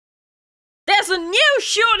a new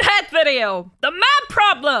Shoe0nHead video! The man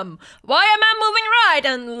problem! Why am I moving right?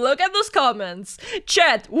 And look at those comments.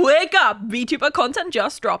 Chat, wake up! VTuber content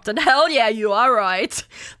just dropped, and hell yeah, you are right.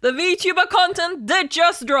 The VTuber content did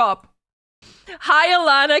just drop. Hi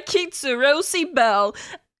Alana, Kitsu, Rosie Bell,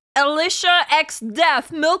 Alicia X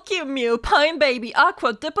Death, Milky Mew, Pine Baby,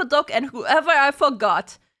 Aqua, Dipper Dog, and whoever I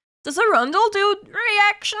forgot. Does Arundel do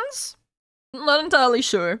reactions? Not entirely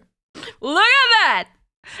sure. Look at that!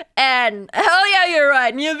 And hell yeah, you're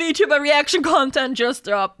right, new VTuber reaction content just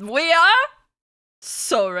dropped. We are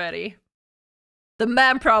so ready. The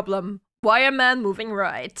man problem. Why a man moving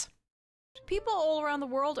right? People all around the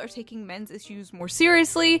world are taking men's issues more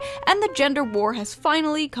seriously, and the gender war has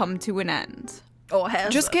finally come to an end. Oh,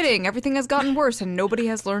 has Just it? kidding, everything has gotten worse and nobody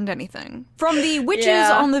has learned anything. From the witches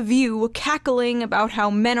on The View cackling about how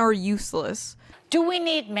men are useless. Do we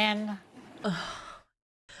need men?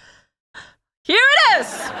 Here it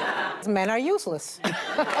is! Men are useless.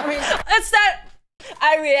 I mean, It's that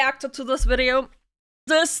I reacted to this video.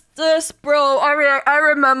 This, bro, I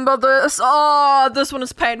remember this. Oh, this one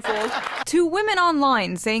is painful. To women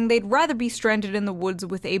online saying they'd rather be stranded in the woods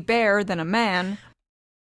with a bear than a man.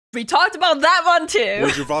 We talked about that one too.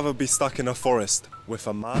 Would you rather be stuck in a forest with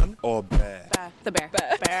a man or a bear? The bear.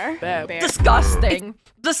 Bear. Disgusting.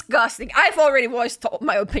 Disgusting. I've already voiced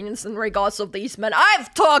my opinions in regards of these men.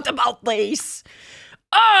 I've talked about these.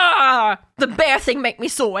 The bear thing make me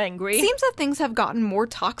so angry. Seems that things have gotten more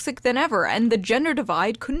toxic than ever, and the gender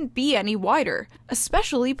divide couldn't be any wider,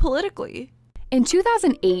 especially politically. In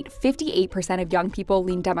 2008, 58% of young people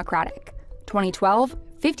leaned Democratic. 2012,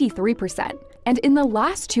 53%. And in the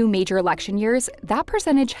last two major election years, that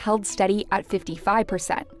percentage held steady at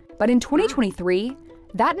 55%. But in 2023,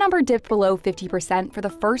 that number dipped below 50% for the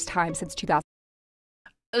first time since 2000.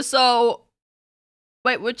 So,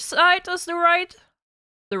 wait, which side is the right?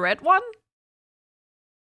 The red one?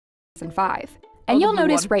 2005. And you'll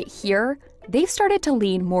notice right here, they've started to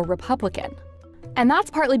lean more Republican. And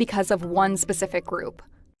that's partly because of one specific group,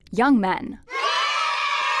 young men.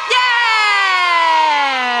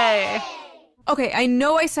 Yay! Okay, I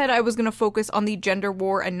know I said I was gonna focus on the gender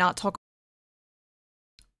war and not talk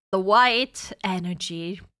The white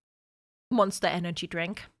energy. Monster energy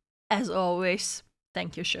drink. As always.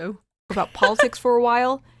 Thank you, show. about politics for a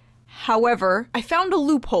while. However, I found a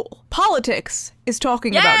loophole. Politics is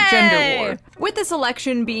talking about gender war. With this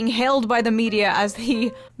election being hailed by the media as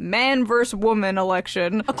the man versus woman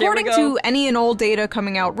election, according to any and all data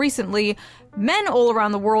coming out recently, men all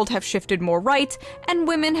around the world have shifted more right, and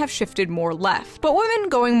women have shifted more left. But women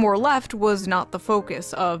going more left was not the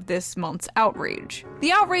focus of this month's outrage.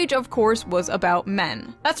 The outrage, of course, was about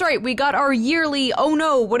men. That's right, we got our yearly, oh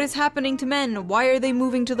no, what is happening to men? Why are they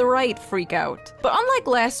moving to the right freak out? But unlike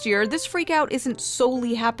last year, this freak out isn't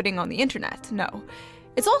solely happening on the internet, no.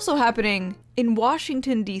 It's also happening in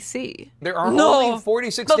Washington, D.C. There are only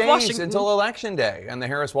 46 days until Election Day, and the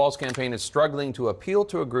Harris-Walz campaign is struggling to appeal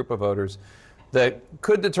to a group of voters that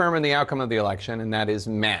could determine the outcome of the election, and that is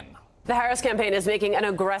men. The Harris campaign is making an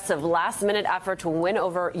aggressive last-minute effort to win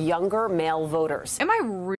over younger male voters. Am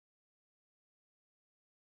I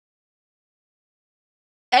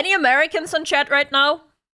Any Americans in chat right now?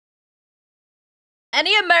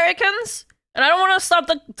 Any Americans? And I don't want to start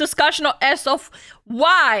the discussion as of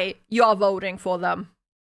why you're voting for them.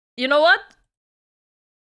 You know what?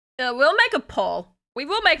 We'll make a poll. We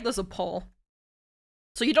will make this a poll.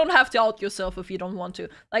 So you don't have to out yourself if you don't want to.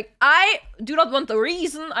 Like, I do not want the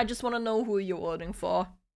reason, I just want to know who you're voting for.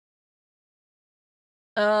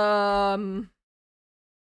 Who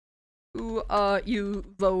are you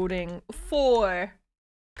voting for?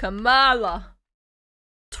 Kamala.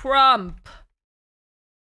 Trump.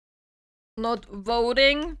 Not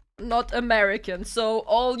voting, not American. So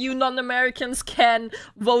all you non-Americans can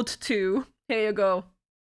vote too. Here you go.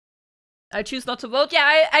 I choose not to vote.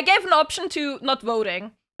 Yeah, I gave an option to not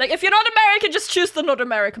voting. Like, if you're not American, just choose the not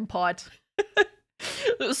American part.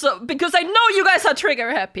 So, because I know you guys are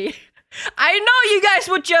trigger happy. I know you guys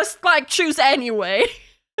would just, like, choose anyway.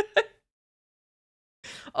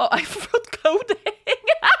 Oh, I forgot coding.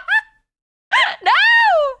 No!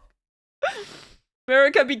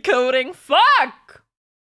 America be coding. Fuck!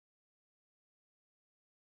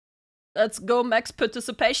 Let's go max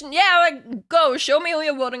participation. Yeah, like, go. Show me who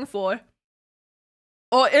you're voting for.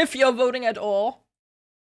 Or if you're voting at all.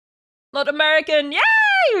 Not American.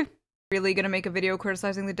 Yay! really gonna make a video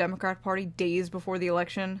criticizing the Democrat Party days before the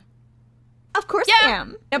election? Of course I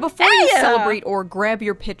am. Now before you celebrate or grab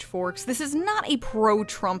your pitchforks, this is not a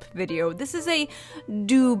pro-Trump video. This is a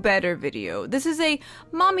do better video. This is a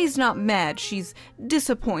mommy's not mad, she's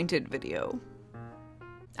disappointed video.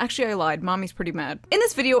 Actually, I lied. Mommy's pretty mad. In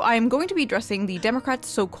this video, I am going to be addressing the Democrats'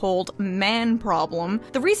 so-called man problem,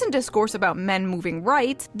 the recent discourse about men moving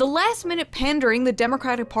right, the last-minute pandering the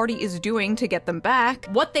Democratic Party is doing to get them back,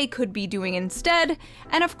 what they could be doing instead,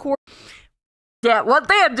 and of course— yeah, what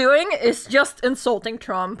they are doing is just insulting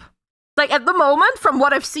Trump. Like, at the moment, from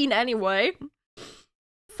what I've seen anyway,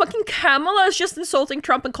 fucking Kamala is just insulting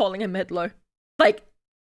Trump and calling him Hitler. Like,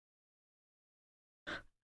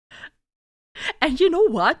 and you know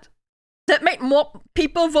what? That made more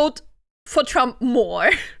people vote for Trump more.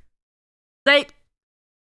 Like,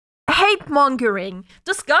 hate-mongering.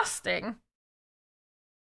 Disgusting. Of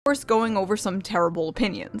course, going over some terrible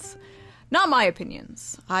opinions. Not my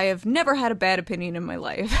opinions. I have never had a bad opinion in my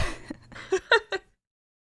life.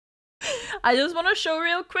 I just want to show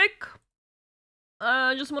real quick.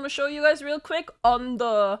 I just want to show you guys real quick on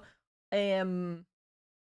the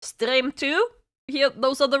stream too. Here,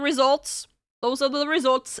 those are the results. Those are the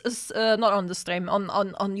results. Not on the stream, on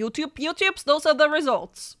YouTube. YouTube's. Those are the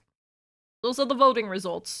results. Those are the voting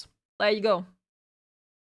results. There you go.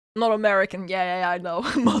 Not American. Yeah, I know.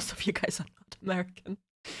 Most of you guys are not American.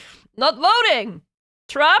 Not voting.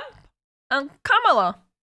 Trump and Kamala.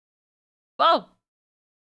 Well,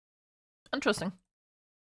 interesting.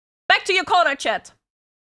 Back to your corner, chat.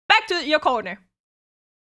 Back to your corner.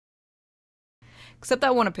 Except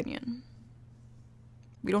that one opinion.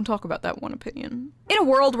 We don't talk about that one opinion. In a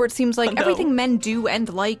world where it seems like everything men do and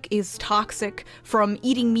like is toxic, from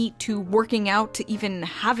eating meat to working out to even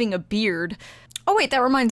having a beard. Oh wait, that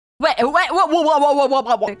reminds—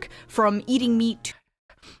 whoa. From eating meat to—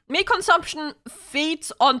 meat consumption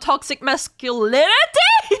feeds on toxic masculinity?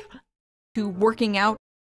 to working out.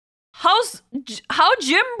 How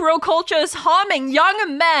gym bro culture is harming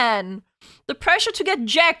young men. The pressure to get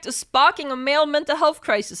jacked is sparking a male mental health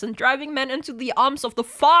crisis and driving men into the arms of the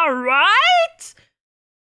far right?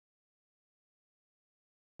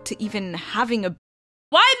 To even having a—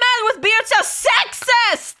 white men with beards are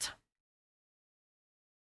sexist!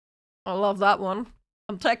 I love that one.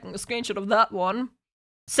 I'm taking a screenshot of that one.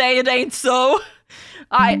 Say it ain't so.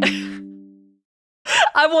 I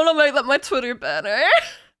want to make that my Twitter banner.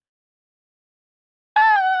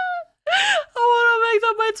 I want to make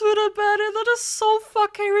that my Twitter banner. That is so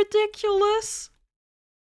fucking ridiculous.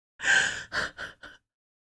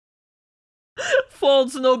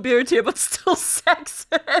 False, no beard here, but still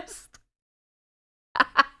sexist.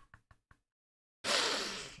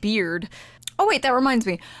 beard. Oh wait, that reminds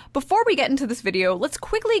me. Before we get into this video, let's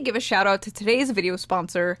quickly give a shout out to today's video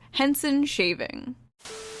sponsor, Henson Shaving.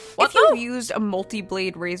 If you've used a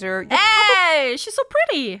multi-blade razor, hey, she's so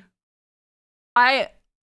pretty. I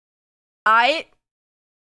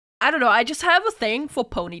don't know, I just have a thing for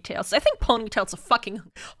ponytails. I think ponytails are fucking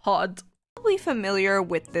hot. Probably familiar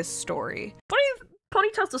with this story.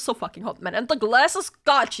 Ponytails are so fucking hot, man. And the glasses,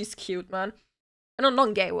 god, she's cute, man. In a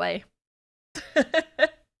non-gay way.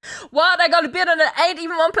 What? I got a beard and an 8,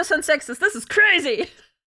 even 1% sexist. This is crazy!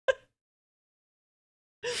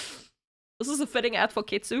 This is a fitting ad for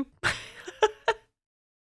Kitsu.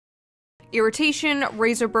 Irritation,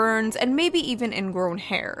 razor burns, and maybe even ingrown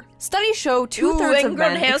hair. Studies show 2/3 of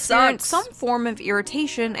men experience some form of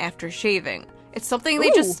irritation after shaving. It's something they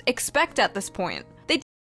just expect at this point.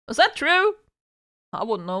 Is that true? I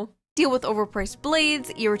wouldn't know. Deal with overpriced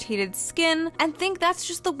blades, irritated skin, and think that's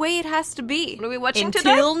just the way it has to be. What are we watching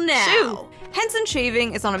today? Until now. Henson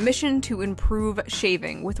Shaving is on a mission to improve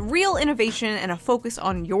shaving with real innovation and a focus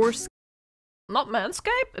on your skin. Not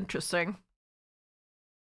Manscaped? Interesting.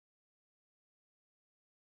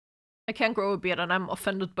 I can't grow a beard and I'm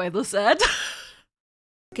offended by this ad.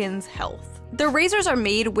 Skin's health. Their razors are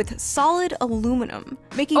made with solid aluminum,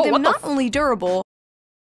 making them not only durable—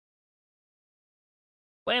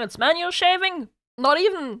 Wait, it's manual shaving? Not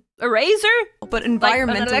even a razor? But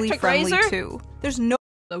environmentally like friendly razor? too. There's no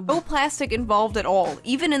plastic involved at all,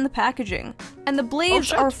 even in the packaging. And the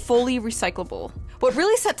blades are fully recyclable. What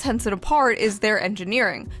really sets Henson apart is their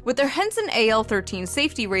engineering, with their Henson AL13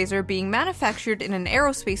 safety razor being manufactured in an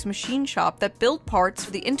aerospace machine shop that built parts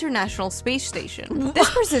for the International Space Station.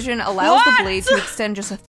 This precision allows the blade to extend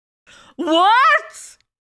just a— What?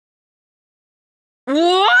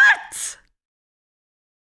 What?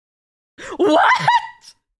 What?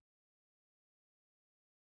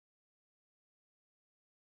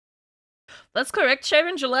 That's correct.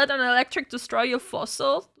 Shaving Gillette and electric destroy your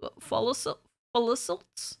follicles.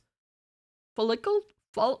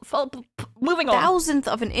 Moving on. thousandth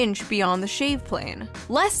of an inch beyond the shave plane.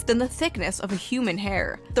 Less than the thickness of a human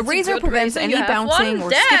hair. The It's a razor good prevents razor, any you have bouncing one? or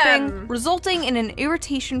Damn. skipping, resulting in an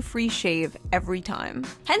irritation-free shave every time.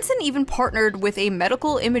 Henson even partnered with a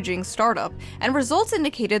medical imaging startup, and results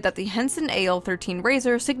indicated that the Henson AL13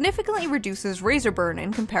 razor significantly reduces razor burn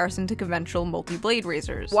in comparison to conventional multi-blade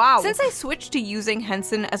razors. Wow. Since I switched to using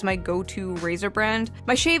Henson as my go-to razor brand,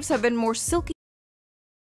 my shaves have been more silky.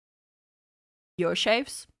 Your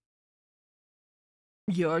shaves?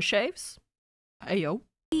 Your shaves? Ayo.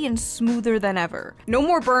 And smoother than ever. No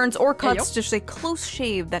more burns or cuts, Ayo. just a close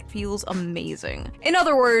shave that feels amazing. In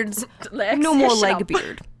other words, Lex, no more shut leg up.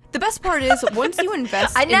 beard. The best part is, once you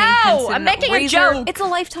invest I in a know! Henson I'm making a razor, joke! it's a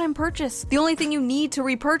lifetime purchase. The only thing you need to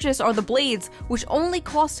repurchase are the blades, which only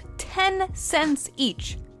cost 10 cents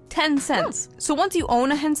each. 10 cents. So once you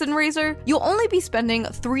own a Henson razor, you'll only be spending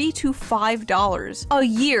 $3 to $5 a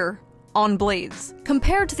year on blades,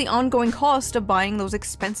 compared to the ongoing cost of buying those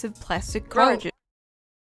expensive plastic cartridges.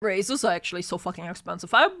 Razors are actually so fucking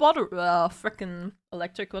expensive. I bought a freaking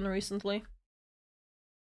electric one recently.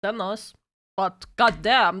 Damn nice. But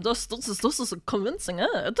goddamn, this is a convincing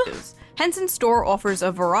ad. Henson store offers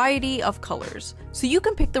a variety of colors, so you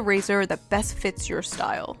can pick the razor that best fits your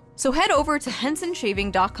style. So head over to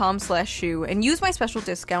hensonshaving.com/shoe and use my special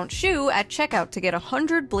discount SHOE at checkout to get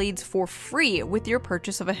 100 blades for free with your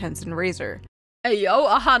purchase of a Henson razor. Hey yo,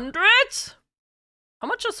 100? How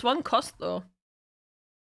much does one cost though?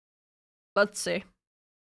 Let's see.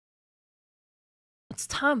 It's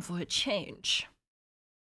time for a change.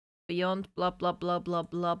 Beyond blah blah blah blah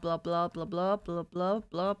blah blah blah blah blah blah blah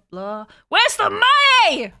blah blah. Where's the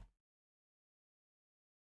money?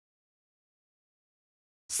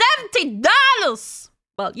 $70!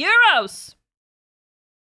 Well, euros.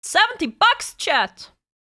 $70, chat.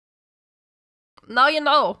 Now you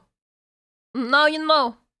know. Now you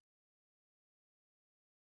know.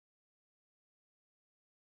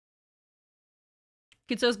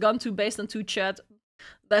 Kid says gone too based on too chat.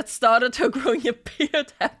 That started her growing a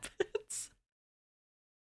beard habits.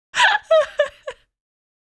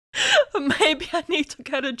 Maybe I need to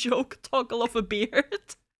get a joke toggle of a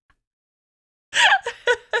beard.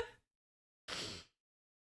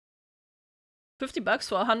 $50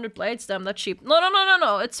 for 100 blades, damn, that's cheap. No,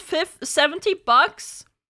 it's $70.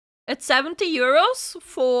 It's 70 euros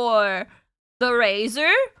for the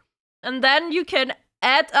razor, and then you can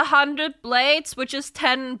add 100 blades, which is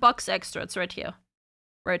 $10 extra. It's right here.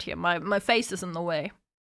 Right here. My face is in the way.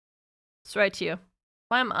 It's right here.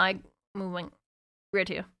 Why am I moving? Right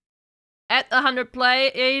here. Add 100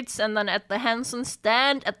 blades, and then add the Henson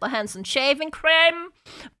stand, add the Henson shaving cream.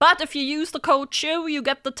 But if you use the code SHOE, you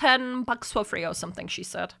get the $10 for free or something, she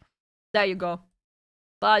said. There you go.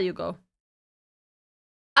 There you go.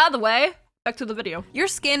 Either way, back to the video. Your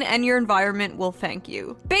skin and your environment will thank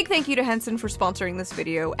you. Big thank you to Henson for sponsoring this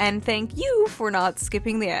video, and thank you for not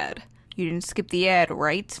skipping the ad. You didn't skip the ad,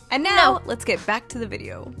 right? And now, let's get back to the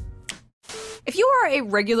video. If you are a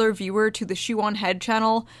regular viewer to the Shoe0nHead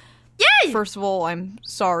channel, yay! First of all, I'm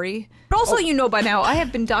sorry. But also, you know by now, I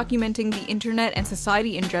have been documenting the internet and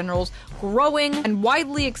society in general's growing and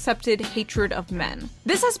widely accepted hatred of men.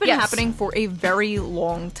 This has been happening for a very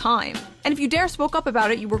long time. And if you dare spoke up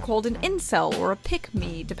about it, you were called an incel or a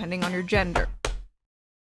pick-me, depending on your gender.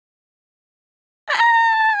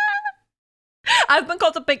 I've been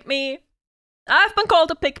called a pick-me. I've been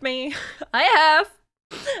called a pick-me. I have.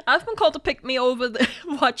 I've been called a pick-me over the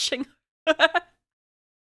watching.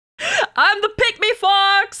 I'm the pick-me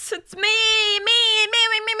fox! It's me!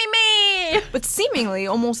 But seemingly,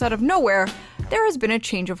 almost out of nowhere, there has been a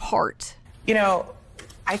change of heart. You know,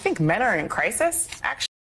 I think men are in crisis, actually.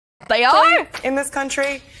 They are? In this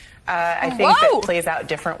country. I think that plays out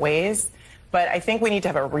different ways. But I think we need to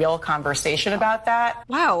have a real conversation about that.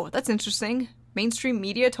 Wow, that's interesting. Mainstream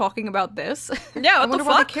media talking about this? Yeah, what I wonder the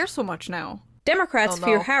why fuck? they care so much now. Democrats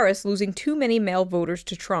fear Harris losing too many male voters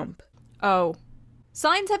to Trump. Oh.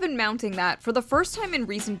 Signs have been mounting that, for the first time in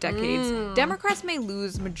recent decades, Democrats may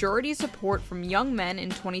lose majority support from young men in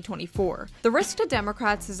 2024. The risk to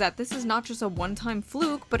Democrats is that this is not just a one-time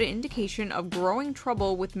fluke, but an indication of growing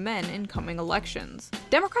trouble with men in coming elections.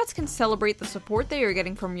 Democrats can celebrate the support they are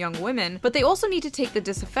getting from young women, but they also need to take the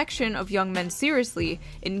disaffection of young men seriously,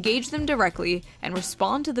 engage them directly, and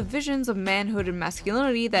respond to the visions of manhood and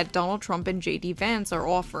masculinity that Donald Trump and J.D. Vance are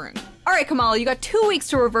offering. Alright, Kamala, you got 2 weeks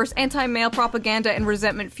to reverse anti-male propaganda and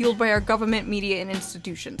resentment fueled by our government, media, and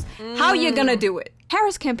institutions. How you gonna do it?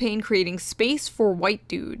 Harris campaign creating space for white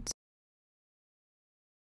dudes.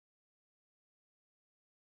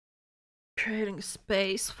 Creating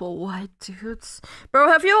space for white dudes. Bro,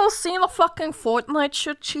 have you all seen the fucking Fortnite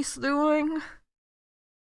shit she's doing?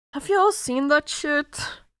 Have you all seen that shit?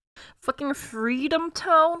 Fucking Freedom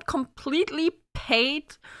Town, completely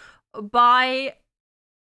paid by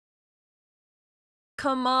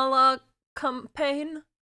Kamala campaign.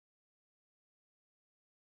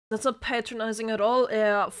 That's not patronizing at all.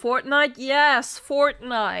 Yeah, Fortnite? Yes,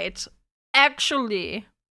 Fortnite. Actually.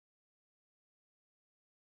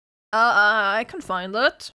 I can find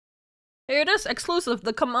it. Here it is, exclusive.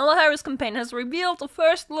 The Kamala Harris campaign has revealed a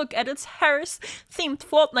first look at its Harris-themed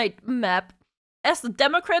Fortnite map as the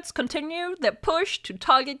Democrats continue their push to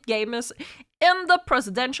target gamers in the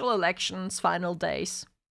presidential election's final days.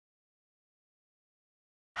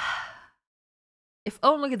 If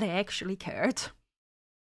only they actually cared.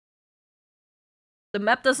 The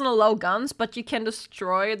map doesn't allow guns, but you can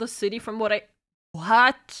destroy the city from what I...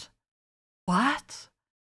 What? What?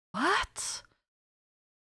 What?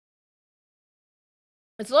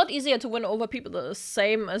 It's a lot easier to win over people the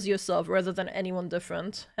same as yourself rather than anyone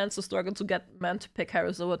different. Hence the struggle to get men to pick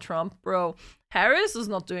Harris over Trump. Bro, Harris is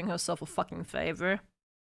not doing herself a fucking favor.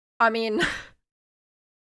 I mean...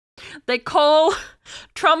 they call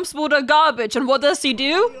Trump's voter garbage, and what does he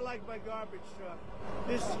do? How do you like my garbage truck?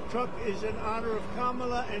 This truck is in honor of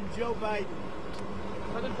Kamala and Joe Biden.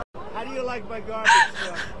 How do you like my garbage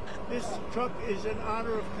truck? This truck is in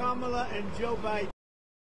honor of Kamala and Joe Biden.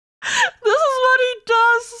 This is what he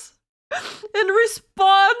does in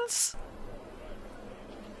response.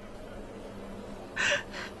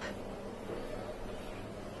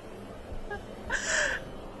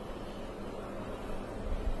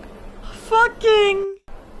 Fucking.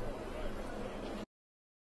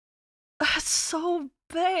 That's so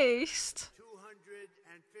based.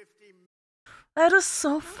 250. That is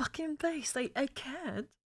so fucking based. I can't.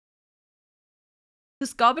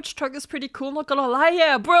 This garbage truck is pretty cool, not gonna lie.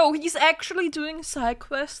 Yeah, bro, he's actually doing side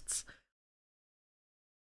quests.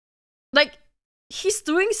 Like, he's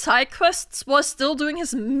doing side quests while still doing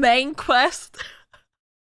his main quest.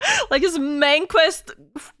 Like, his main quest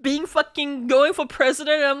being fucking going for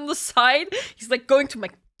president, and on the side, he's like going to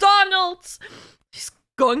McDonald's. He's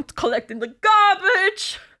going to collecting the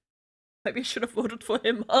garbage. Maybe I should have voted for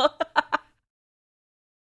him, huh?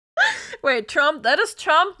 Wait, Trump? That is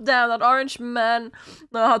Trump? Damn, that orange man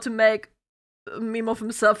know how to make a meme of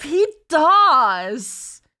himself. He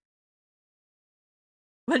does!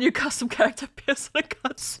 When your custom character appears in a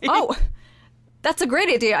cutscene. Oh, that's a great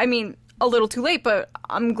idea. I mean, a little too late, but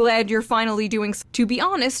I'm glad you're finally doing to be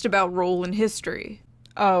honest about role in history.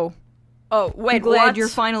 Oh, wait, I'm glad what? you're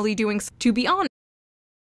finally doing to be honest.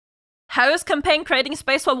 Harris campaign creating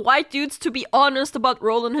space for white dudes to be honest about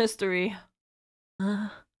role in history. Huh?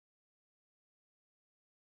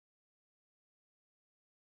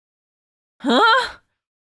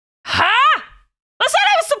 Huh? What's that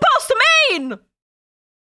even supposed to mean?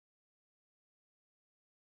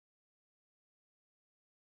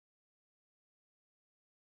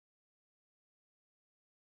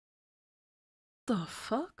 The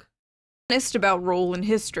fuck? Honest about role in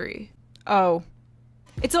history. Oh.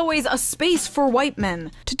 It's always a space for white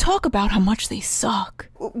men to talk about how much they suck.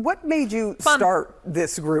 What made you start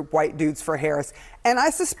this group, White Dudes for Harris? And I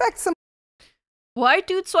suspect some White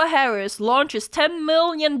Dudes for Harris launches $10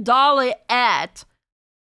 million ad.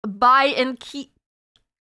 Buy and keep.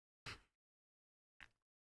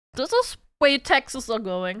 This is where your taxes are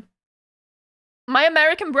going. My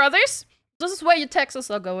American brothers, this is where your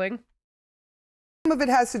taxes are going. of it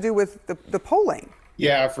has to do with the polling.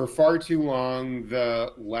 Yeah, for far too long,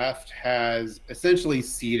 the left has essentially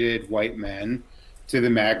ceded white men to the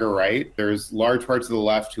MAGA right. There's large parts of the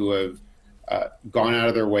left who have gone out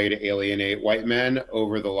of their way to alienate white men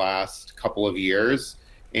over the last couple of years.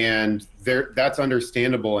 And that's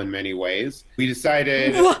understandable in many ways. We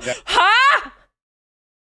decided that... Huh?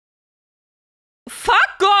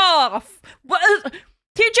 Fuck off! What?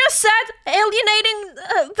 He just said alienating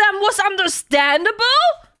them was understandable?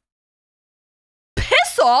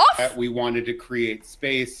 Piss off! We wanted to create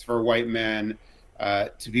space for white men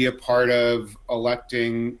to be a part of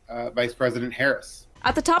electing Vice President Harris.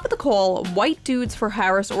 At the top of the call, White Dudes for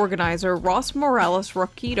Harris organizer Ross Morales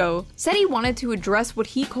Roquito said he wanted to address what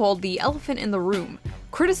he called the elephant in the room,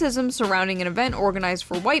 criticism surrounding an event organized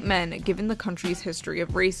for white men given the country's history of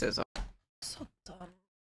racism. So dumb.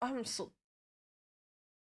 I'm so...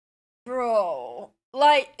 Bro.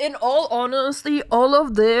 Like, in all honesty, all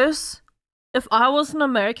of this, if I was an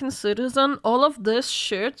American citizen, all of this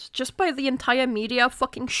shit, just by the entire media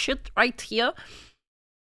fucking shit right here,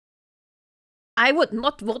 I would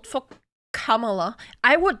not vote for Kamala.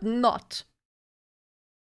 I would not.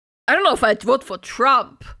 I don't know if I'd vote for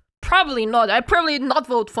Trump. Probably not. I'd probably not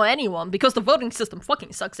vote for anyone because the voting system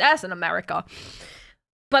fucking sucks ass in America.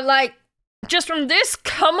 But like, just from this,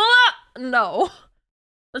 Kamala? No.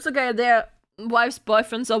 That's okay, their wives'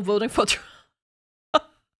 boyfriends are voting for Trump.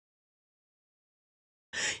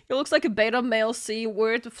 He looks like a beta male C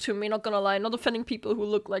word to me, not gonna lie. Not offending people who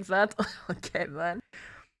look like that. Okay, man.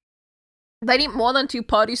 They need more than 2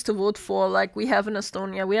 parties to vote for, like we have in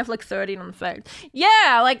Estonia. We have like 13 in fact.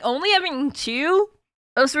 Yeah, like only having 2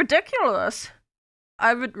 is ridiculous.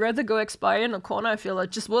 I would rather go expire in a corner, I feel like.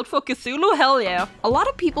 Just vote for Cthulhu, hell yeah. A lot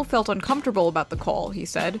of people felt uncomfortable about the call, he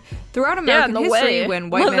said. Throughout American history, when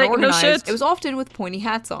white men organized, it was often with pointy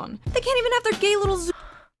hats on. They can't even have their gay little zoo.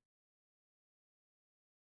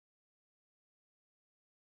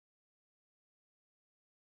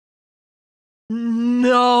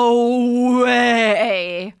 No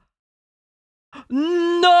way!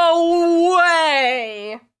 No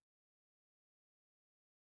way!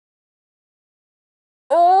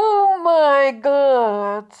 Oh my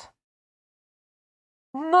god!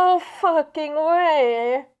 No fucking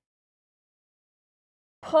way!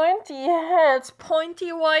 Pointy hats,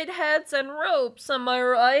 pointy white hats and ropes, am I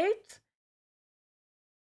right?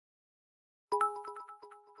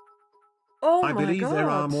 Oh I my believe god. there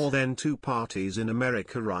are more than 2 parties in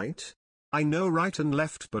America, right? I know right and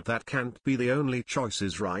left, but that can't be the only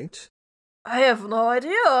choices, right? I have no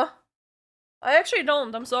idea. I actually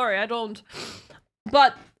don't. I'm sorry, I don't.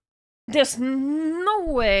 But there's no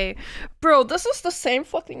way. Bro, this is the same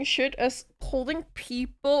fucking shit as holding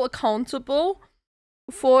people accountable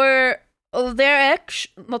for their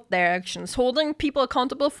not their actions, holding people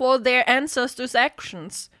accountable for their ancestors'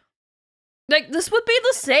 actions. Like, this would be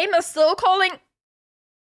the same as still calling...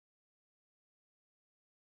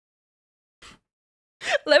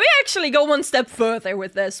 Let me actually go one step further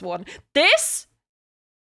with this one. This...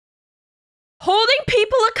 holding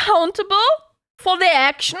people accountable for their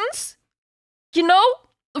actions, you know,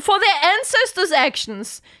 for their ancestors'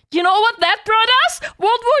 actions. You know what that brought us?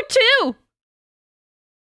 World War II!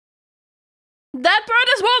 That brought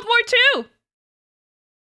us World War II!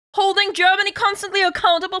 Holding Germany constantly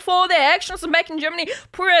accountable for their actions and making Germany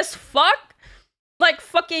poor as fuck. Like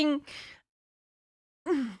fucking...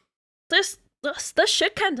 This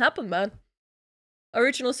shit can't happen, man.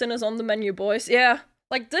 Original sin is on the menu, boys. Yeah.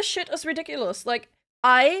 Like, this shit is ridiculous. Like,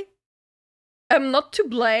 I am not to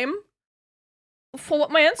blame for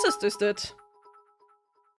what my ancestors did.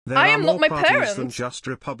 I am not my parents. Than just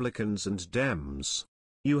Republicans and Dems.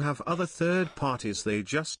 You have other third parties, they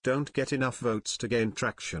just don't get enough votes to gain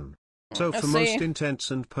traction. So for most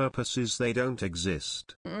intents and purposes they don't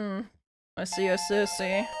exist. I see.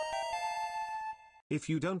 If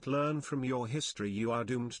you don't learn from your history you are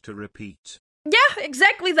doomed to repeat. Yeah,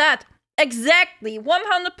 exactly that. Exactly.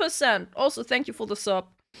 100%. Also, thank you for the sub.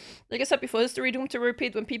 Like I said before, history doomed to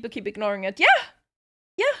repeat when people keep ignoring it. Yeah,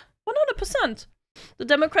 100%. The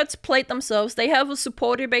Democrats played themselves. They have a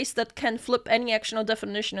supporter base that can flip any action or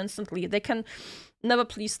definition instantly. They can never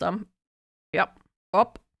please them. Yep.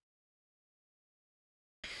 Up.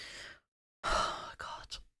 Oh my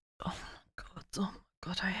god. Oh my god. Oh my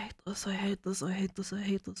god, I hate this.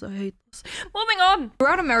 Moving on.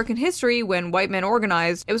 Throughout American history, when white men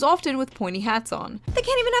organized, it was often with pointy hats on. They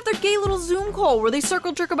can't even have their gay little Zoom call where they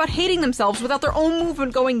circle jerk about hating themselves without their own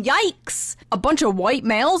movement going, yikes! A bunch of white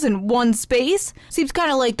males in one space? Seems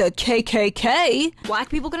kind of like the KKK. Black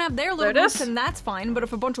people can have their little groups and that's fine, but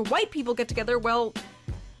if a bunch of white people get together, well,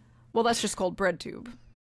 that's just called breadtube.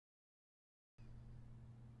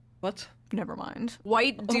 What? Never mind.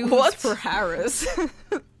 White dudes for Harris.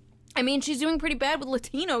 I mean, she's doing pretty bad with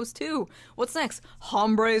Latinos, too. What's next?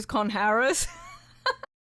 Hombres con Harris?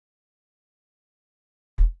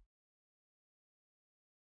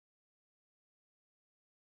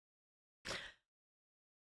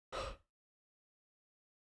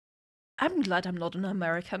 I'm glad I'm not an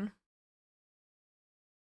American.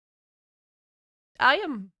 I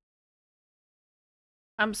am.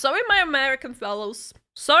 I'm sorry, my American fellows.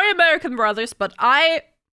 Sorry, American brothers, but I'm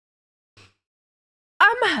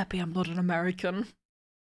happy I'm not an American.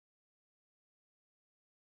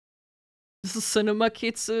 This is Cinema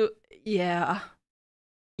Kitsu. Yeah.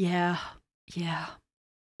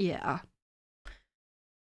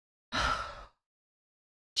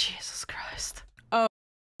 Jesus Christ.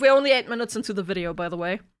 We're only 8 minutes into the video, by the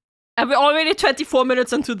way. And we're already 24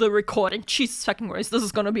 minutes into the recording. Jesus fucking Christ, this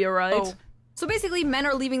is gonna be alright. So basically, men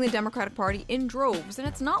are leaving the Democratic Party in droves, and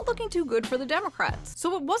it's not looking too good for the Democrats.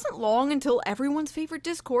 So it wasn't long until everyone's favorite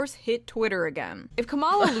discourse hit Twitter again. If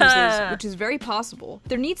Kamala loses, which is very possible,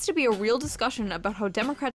 there needs to be a real discussion about how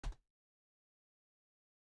Democrats...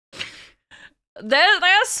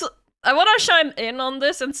 there's I want to chime in on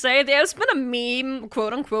this and say there's been a meme,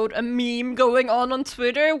 quote unquote, a meme going on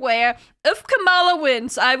Twitter where if Kamala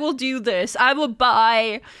wins, I will do this. I will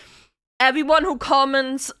buy everyone who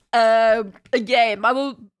comments a game. I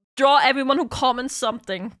will draw everyone who comments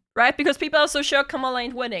something, right? Because people are so sure Kamala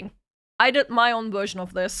ain't winning. I did my own version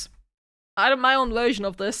of this.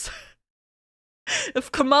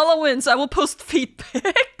 If Kamala wins, I will post feet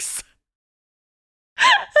pics.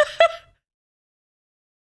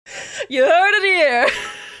 You heard it here.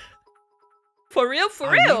 For real, for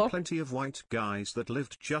I real. knew plenty of white guys that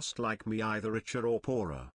lived just like me, either richer or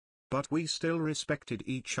poorer. But we still respected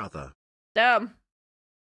each other. Damn.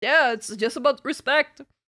 Yeah, it's just about respect.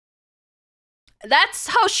 That's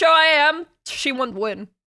how sure I am she won't win.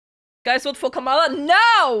 Guys, vote for Kamala?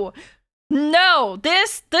 No! No!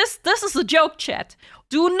 This is a joke, chat.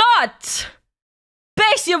 Do not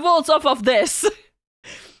base your votes off of this.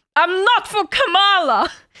 I'm not for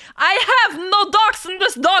Kamala. I have no dogs in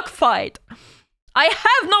this dogfight. I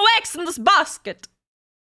have no eggs in this basket.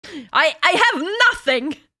 I have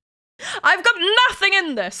nothing. I've got nothing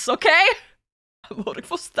in this, okay? I'm voting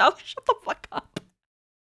for Stella. Shut the fuck up.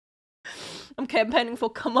 I'm campaigning for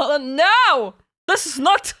Kamala. No! This is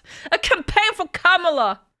not a campaign for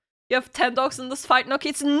Kamala. You have 10 dogs in this fight, no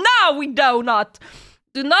kids? No, we do not.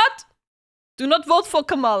 Do not vote for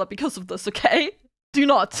Kamala because of this, okay? Do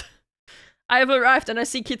not. I have arrived and I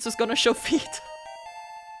see kids who's gonna show feet.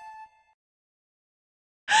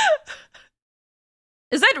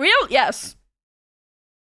 Is that real? Yes.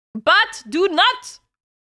 But do not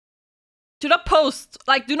post,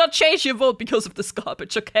 like, do not change your vote because of this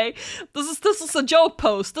garbage, okay? This is a joke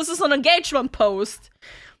post. This is an engagement post.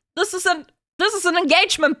 This is an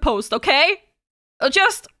engagement post, okay?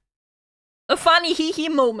 Just a funny hee-hee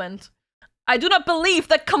moment. I do not believe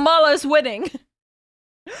that Kamala is winning.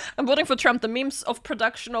 I'm voting for Trump. The memes of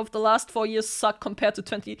production of the last 4 years suck compared to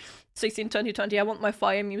 2016, 2020. I want my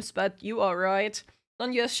fire memes back. You are right.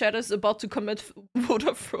 Non-US Shadow is about to commit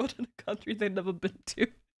voter fraud in a country they've never been to.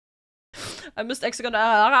 I missed Hexagon.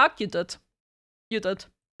 You did. You did.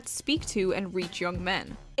 Let's speak to and reach young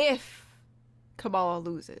men. If Kamala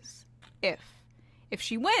loses. If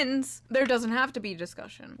she wins, there doesn't have to be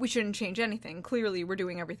discussion. We shouldn't change anything. Clearly, we're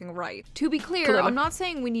doing everything right. To be clear, I'm not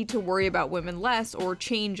saying we need to worry about women less or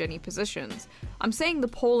change any positions. I'm saying the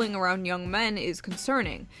polling around young men is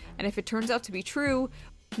concerning, and if it turns out to be true,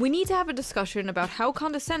 we need to have a discussion about how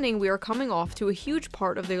condescending we are coming off to a huge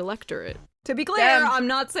part of the electorate. To be clear, I'm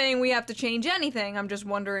not saying we have to change anything, I'm just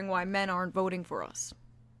wondering why men aren't voting for us.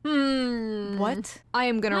 What? I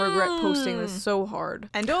am gonna regret posting this so hard.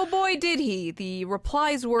 And oh boy did he. The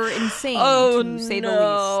replies were insane, to say the least.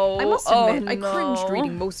 I must admit, I cringed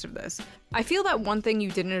reading most of this. I feel that one thing you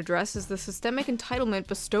didn't address is the systemic entitlement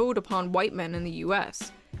bestowed upon white men in the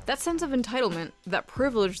US. That sense of entitlement, that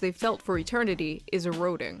privilege they felt for eternity, is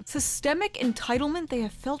eroding. Systemic entitlement they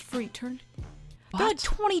have felt for eternity? They're like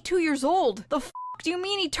 22 years old! The f*** do you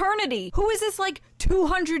mean eternity? Who is this, like,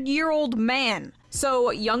 200-year-old man?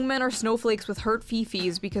 So, young men are snowflakes with hurt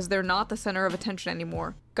fifis because they're not the center of attention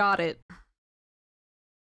anymore. Got it.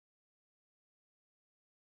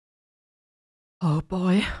 Oh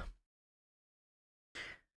boy.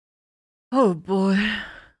 Oh boy.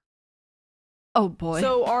 Oh boy.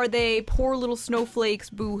 So are they poor little snowflakes,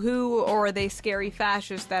 boo-hoo, or are they scary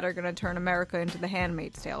fascists that are gonna turn America into the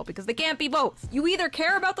Handmaid's Tale? Because they can't be both. You either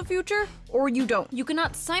care about the future, or you don't. You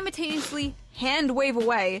cannot simultaneously hand-wave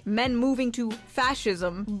away men moving to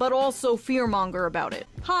fascism, but also fearmonger about it.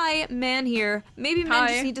 Hi, man here. Maybe men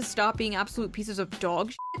just need to stop being absolute pieces of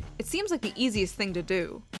dog shit. It seems like the easiest thing to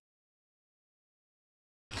do.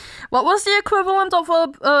 What was the equivalent of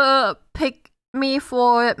a pick me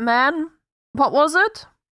for man? What was it?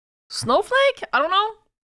 Snowflake? I don't know.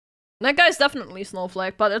 That guy's definitely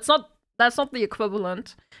Snowflake, but it's not. That's not the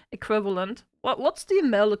equivalent. What's the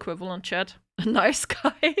male equivalent, chat? A nice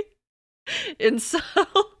guy?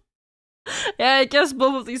 Incel? Yeah, I guess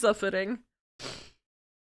both of these are fitting.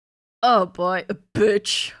 Oh boy, a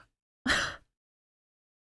bitch.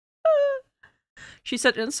 She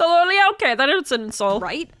said incel earlier? Okay, that is an insult.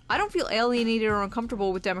 Right? I don't feel alienated or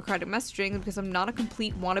uncomfortable with democratic messaging because I'm not a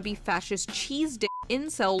complete wannabe fascist cheese dick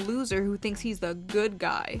incel loser who thinks he's the good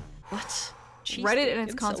guy. What? Reddit and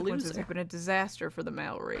its consequences have been a disaster for the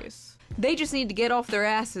male race. They just need to get off their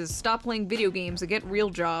asses, stop playing video games, and get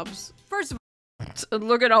real jobs. First of all,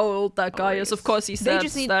 look at how old that guy is. Of course he said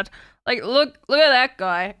that. Like, look at that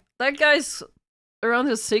guy. That guy's around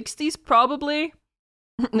his 60s, probably.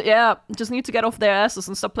 Yeah, just need to get off their asses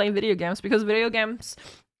and stop playing video games, because video games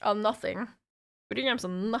are nothing. Video games are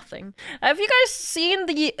nothing. Have you guys seen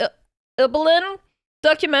the Ibelin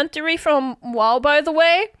documentary from WoW, by the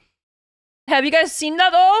way? Have you guys seen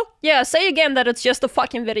that all? Yeah, say again that it's just a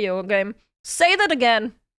fucking video game. Say that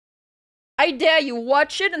again. I dare you,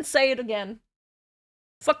 watch it and say it again.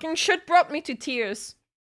 Fucking shit brought me to tears.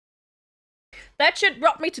 That shit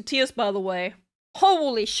brought me to tears, by the way.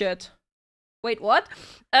 Holy shit. Wait, what?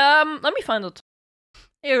 Let me find it.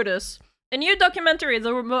 Here it is. A new documentary,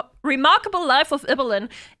 The Remarkable Life of Ibelin,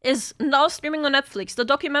 is now streaming on Netflix. The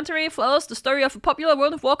documentary follows the story of a popular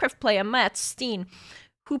World of Warcraft player, Matt Steen,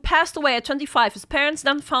 who passed away at 25. His parents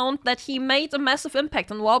then found that he made a massive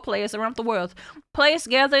impact on WoW players around the world. Players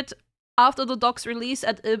gathered after the doc's release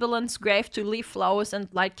at Ibelin's grave to leave flowers and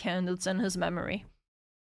light candles in his memory.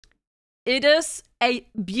 It is a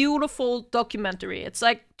beautiful documentary. It's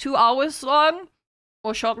like 2 hours long,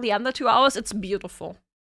 or shortly under 2 hours. It's beautiful.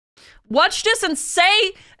 Watch this and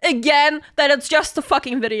say again that it's just a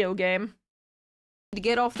fucking video game. To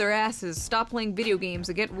get off their asses, stop playing video games,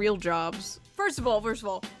 and get real jobs. First of all,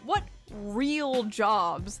 what real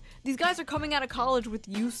jobs? These guys are coming out of college with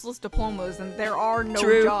useless diplomas, and there are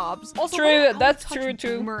no jobs. Also, true, that's true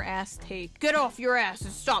too. Boomer ass take. Get off your ass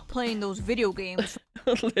and stop playing those video games.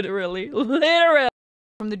 Literally.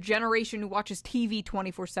 From the generation who watches TV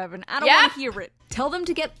 24/7. I don't want to hear it. Tell them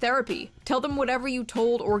to get therapy. Tell them whatever you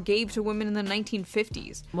told or gave to women in the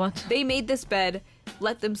 1950s. What? They made this bed.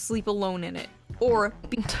 Let them sleep alone in it. Or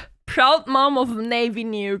be proud mom of Navy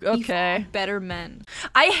nuke. Okay. Better men.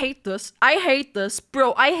 I hate this. I hate this.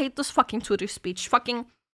 Bro, I hate this fucking Twitter speech. Fucking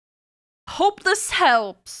hope this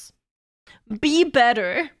helps. Be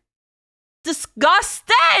better.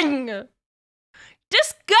 Disgusting!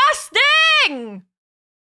 Disgusting!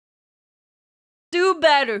 Do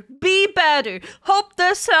better. Be better. Hope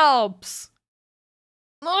this helps.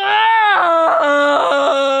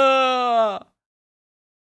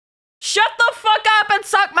 Shut the fuck up and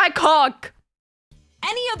suck my cock!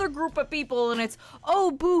 Any other group of people and it's, oh,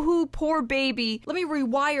 boo-hoo, poor baby. Let me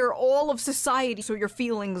rewire all of society so your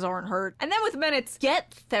feelings aren't hurt. And then with men, it's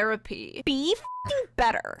get therapy. Be f***ing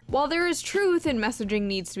better. While there is truth in messaging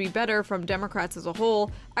needs to be better from Democrats as a whole,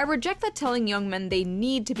 I reject that telling young men they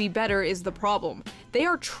need to be better is the problem. They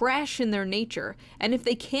are trash in their nature, and if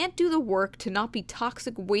they can't do the work to not be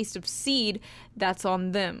toxic waste of seed, that's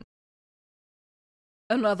on them.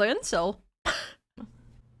 Another incel.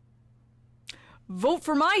 Vote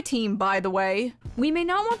for my team, by the way. We may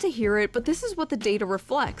not want to hear it, but this is what the data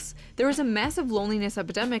reflects. There is a massive loneliness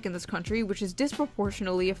epidemic in this country, which is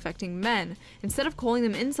disproportionately affecting men. Instead of calling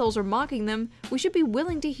them incels or mocking them, we should be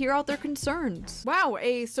willing to hear out their concerns. Wow,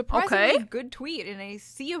 a surprisingly good tweet in a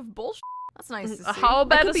sea of bullshit. That's nice to see. How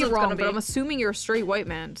bad is it gonna be? But I'm assuming you're a straight white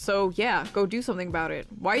man, so yeah, go do something about it.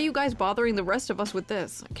 Why are you guys bothering the rest of us with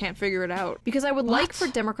this? I can't figure it out. Because I would like for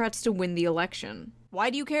Democrats to win the election. Why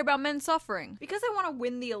do you care about men suffering? Because I want to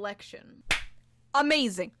win the election.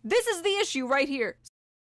 Amazing. This is the issue right here.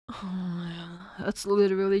 It's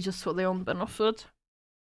literally just for their own benefit.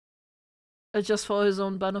 It's just for his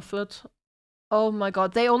own benefit. Oh my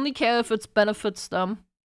god, they only care if it benefits them.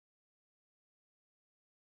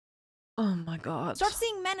 Oh my god. Start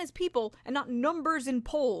seeing men as people and not numbers in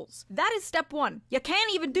polls. That is step one. You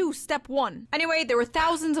can't even do step one. Anyway, there were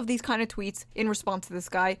thousands of these kind of tweets in response to this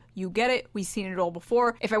guy. You get it. We've seen it all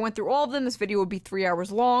before. If I went through all of them, this video would be 3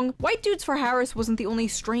 hours long. White Dudes for Harris wasn't the only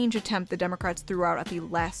strange attempt the Democrats threw out at the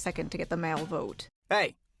last second to get the male vote.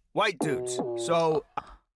 Hey, white dudes. So...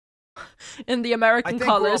 in the American colors.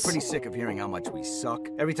 I think we're all pretty sick of hearing how much we suck.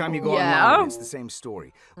 Every time you go online, it's the same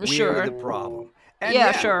story. We're the problem. And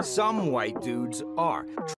yeah, sure. Some white dudes are.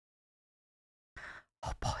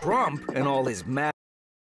 Trump and all his MAGA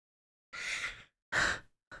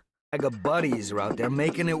buddies are out there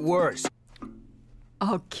making it worse.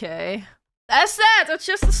 Okay. That's that! It's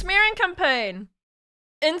just a smearing campaign.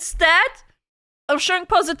 Instead of showing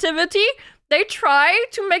positivity, they try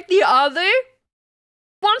to make the other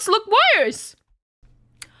ones look worse.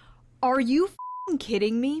 Are you f***ing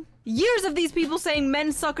kidding me? Years of these people saying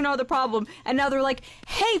men suck and are the problem, and now they're like,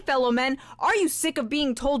 hey fellow men, are you sick of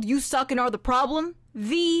being told you suck and are the problem?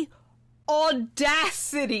 The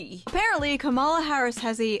audacity. Apparently, Kamala Harris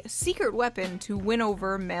has a secret weapon to win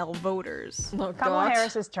over male voters. Oh, Kamala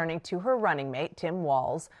Harris is turning to her running mate, Tim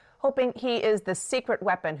Walz, hoping he is the secret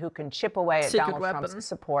weapon who can chip away at Donald Trump's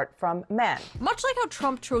support from men. Much like how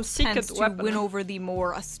Trump chose Pence to win over the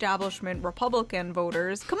more establishment Republican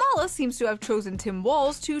voters, Kamala seems to have chosen Tim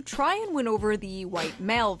Walz to try and win over the white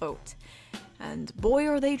male vote. And boy,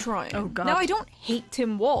 are they trying. Oh, God. Now, I don't hate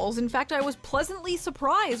Tim Walz. In fact, I was pleasantly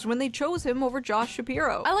surprised when they chose him over Josh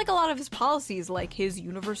Shapiro. I like a lot of his policies, like his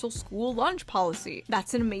universal school lunch policy.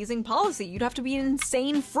 That's an amazing policy. You'd have to be an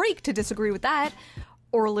insane freak to disagree with that.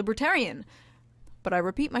 Or a libertarian. But I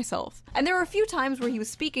repeat myself. And there were a few times where he was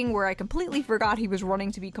speaking where I completely forgot he was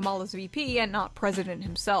running to be Kamala's VP and not president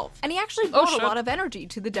himself. And he actually brought a lot of energy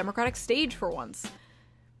to the Democratic stage for once.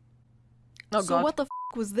 Oh, so God. what the f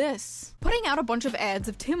was this? Putting out a bunch of ads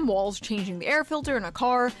of Tim Walz changing the air filter in a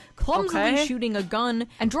car, clumsily shooting a gun,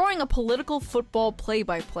 and drawing a political football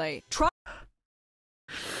play-by-play.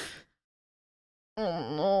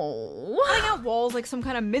 Oh no. Putting out Walz like some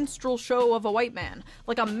kind of minstrel show of a white man.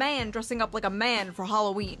 Like a man dressing up like a man for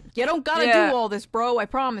Halloween. You don't gotta do all this, bro, I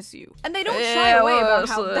promise you. And they don't shy away about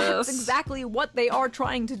how that's exactly what they are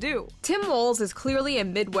trying to do. Tim Walz is clearly a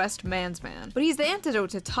Midwest man's man, but he's the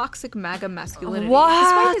antidote to toxic MAGA masculinity.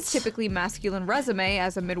 Despite his typically masculine resume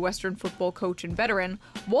as a Midwestern football coach and veteran,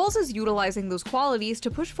 Walz is utilizing those qualities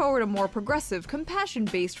to push forward a more progressive,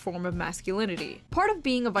 compassion-based form of masculinity. Part of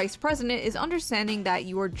being a vice president is understanding that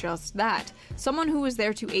you are just that, someone who is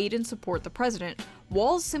there to aid and support the president.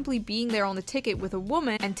 Walz simply being there on the ticket with a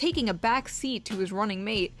woman and taking a back seat to his running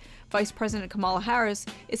mate, Vice President Kamala Harris,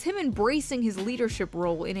 is him embracing his leadership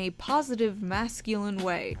role in a positive, masculine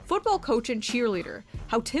way. Football coach and cheerleader,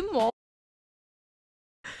 how Tim Walz—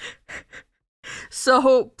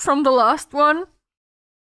 So, from the last one,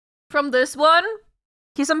 from this one,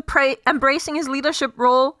 he's embracing his leadership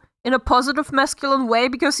role in a positive masculine way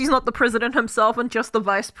because he's not the president himself and just the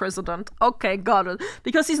vice president. Okay, got it.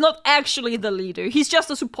 Because he's not actually the leader. He's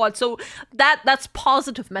just a support. So that's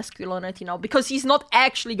positive masculinity now. Because he's not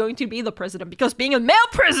actually going to be the president. Because being a male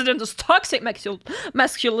president is toxic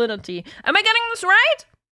masculinity. Am I getting this right?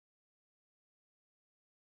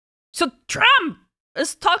 So Trump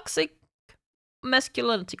is toxic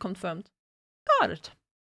masculinity confirmed. Got it.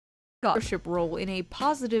 Leadership role in a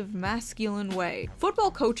positive masculine way. Football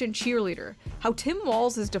coach and cheerleader, how Tim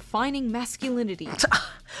Walz is defining masculinity.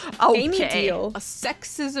 Amy Deal, a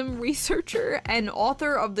sexism researcher and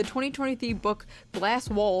author of the 2023 book Glass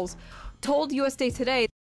Walls, told USA Today—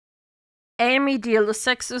 Amy Deal, the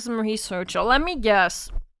sexism researcher. Let me guess.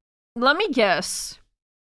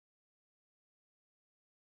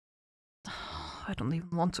 I don't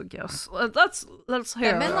even want to guess. Let's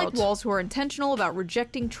hear that men it like out. Walz who are intentional about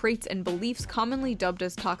rejecting traits and beliefs commonly dubbed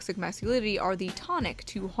as toxic masculinity are the tonic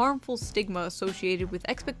to harmful stigma associated with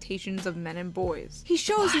expectations of men and boys. He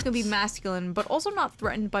shows you can be masculine, but also not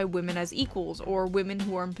threatened by women as equals or women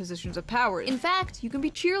who are in positions of power. In fact, you can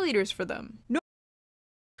be cheerleaders for them. No.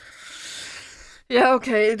 Yeah,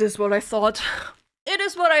 okay, it is what I thought. It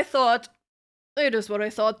is what I thought.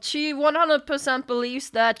 She 100% believes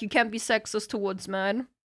that you can't be sexist towards men.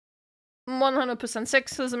 100%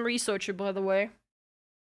 sexism researcher, by the way.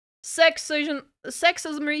 Sexism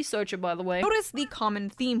researcher, by the way. Notice the common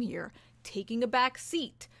theme here. Taking a back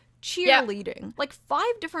seat. Cheerleading. Yeah. Like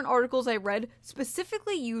 5 different articles I read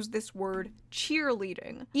specifically use this word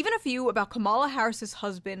cheerleading. Even a few about Kamala Harris's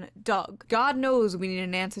husband, Doug. God knows we need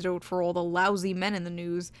an antidote for all the lousy men in the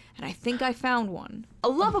news, and I think I found one. A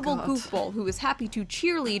lovable goofball who is happy to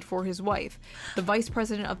cheerlead for his wife, the Vice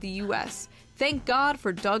President of the US. Thank God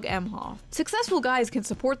for Doug Emhoff. Successful guys can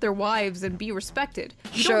support their wives and be respected.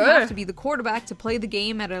 You don't have to be the quarterback to play the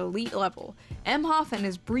game at an elite level. Emhoff and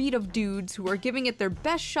his breed of dudes who are giving it their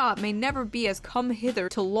best shot may never be as come hither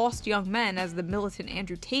to lost young men as the militant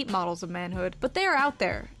Andrew Tate models of manhood, but they are out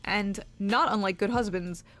there, and, not unlike good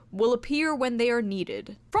husbands, will appear when they are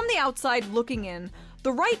needed. From the outside looking in,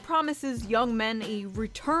 the right promises young men a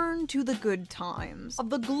return to the good times, of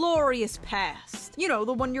the glorious past. You know,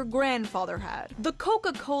 the one your grandfather had. The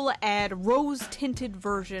Coca-Cola ad rose-tinted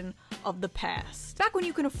version of the past. Back when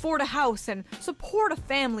you can afford a house and support a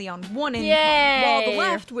family on one income, while the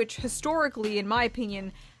left, which historically, in my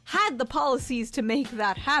opinion, had the policies to make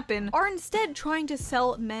that happen, are instead trying to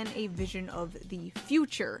sell men a vision of the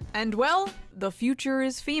future. And well, the future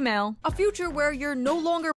is female. A future where you're no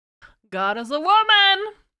longer— God is a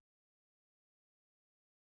woman!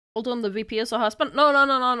 Hold on, the VP is her husband?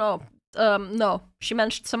 No. No. She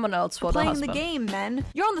mentioned someone else for the husband. Playing the game, men.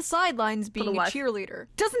 You're on the sidelines being a cheerleader.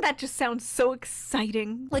 Doesn't that just sound so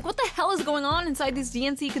exciting? Like, what the hell is going on inside these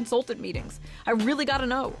DNC consultant meetings? I really gotta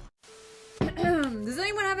know. Does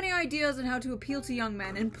anyone have any ideas on how to appeal to young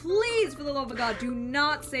men? And please, for the love of God, do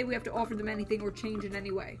not say we have to offer them anything or change in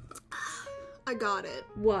any way. I got it.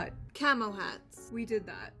 What? Camo hats. We did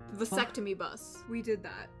that. Vasectomy bus. We did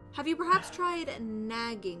that. Have you perhaps tried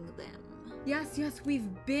nagging them? Yes, we've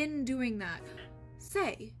been doing that.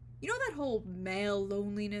 Say, You know that whole male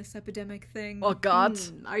loneliness epidemic thing? Oh God.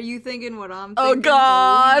 Are you thinking what I'm Oh thinking?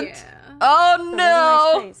 God. Oh, yeah. Oh Really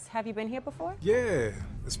no. nice place. Have you been here before? Yeah,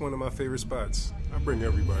 it's one of my favorite spots. I bring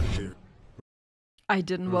everybody here. I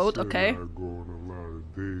didn't vote, okay. I go on a lot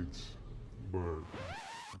of dates, but...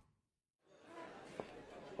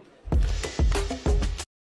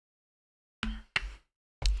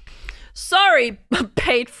 Sorry,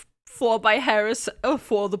 paid for by Harris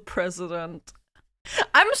for the president.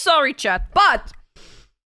 I'm sorry, chat, but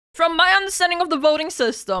from my understanding of the voting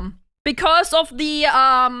system, because of the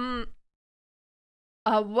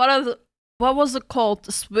what was it called?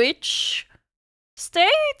 The switch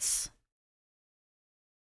states?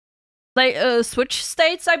 Like switch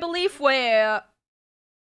states, I believe, where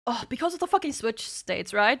because of the fucking switch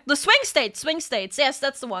states, right? The swing states, yes,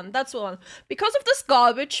 that's the one. Because of this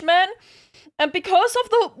garbage, man, and because of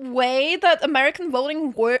the way that American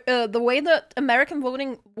voting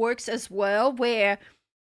works as well, where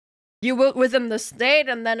you vote within the state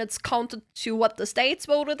and then it's counted to what the states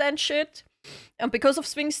voted and shit. And because of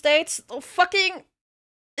swing states, the fucking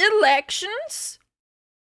elections,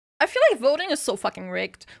 I feel like voting is so fucking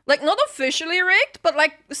rigged. Like, not officially rigged, but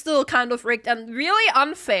like still kind of rigged and really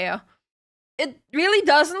unfair. It really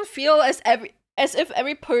doesn't feel as if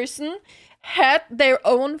every person had their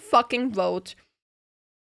own fucking vote.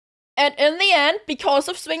 And in the end, because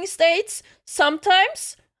of swing states,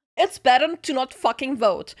 sometimes it's better to not fucking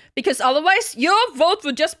vote. Because otherwise, your vote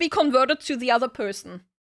would just be converted to the other person.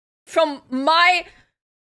 From my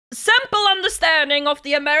simple understanding of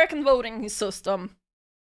the American voting system.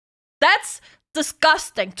 That's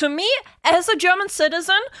disgusting. To me, as a German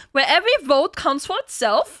citizen, where every vote counts for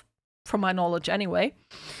itself, from my knowledge anyway,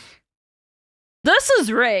 this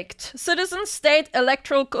is rigged. Citizen State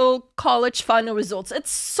Electoral College final results. It's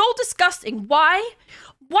so disgusting. Why?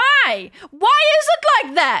 Why? Why is it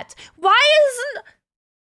like that? Why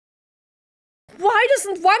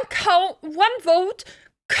doesn't one vote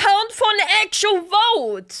count for an actual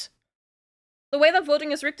vote? The way that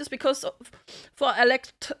voting is rigged is because for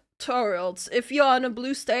electorals. If you're in a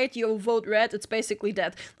blue state, you vote red, it's basically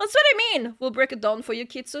dead. That's what I mean. We'll break it down for you,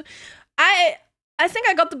 Kitsu. I think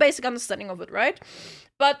I got the basic understanding of it, right?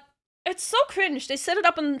 But it's so cringe. They set it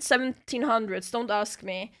up in 1700s, don't ask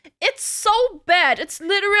me. It's so bad. It's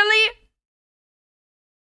literally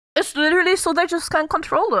so they just can't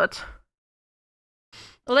control it.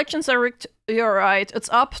 Elections are rigged, you're right. It's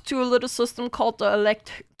up to a little system called the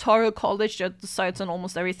Electoral College that decides on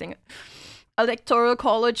almost everything. Electoral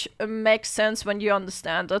College makes sense when you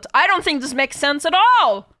understand it. I don't think this makes sense at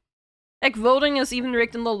all! Like, voting is even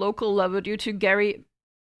rigged in the local level due to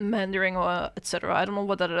gerrymandering or etc. I don't know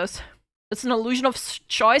what that is. It's an illusion of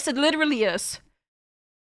choice, it literally is.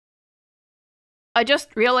 I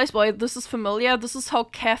just realized why this is familiar. This is how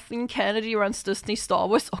Kathleen Kennedy runs Disney Star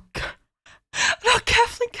Wars. Oh god. Not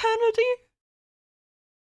Kathleen Kennedy!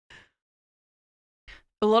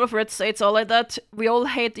 A lot of red states are like that. We all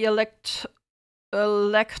hate the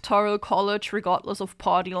Electoral College regardless of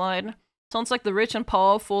party line. Sounds like the rich and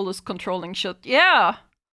powerful is controlling shit. Yeah!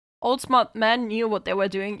 Old smart men knew what they were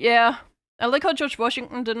doing. Yeah. I like how George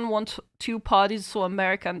Washington didn't want two parties for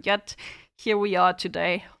America, and yet here we are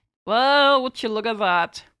today. Well, would you look at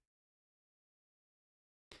that.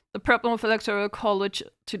 The problem of Electoral College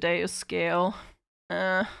today is scale.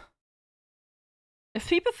 If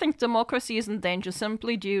people think democracy is in danger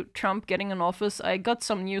simply due to Trump getting in office, I got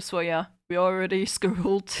some news for ya. We're already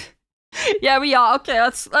screwed. Yeah, we are. Okay,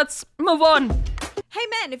 let's move on. Hey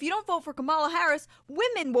man, if you don't vote for Kamala Harris,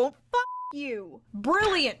 women won't fuck you.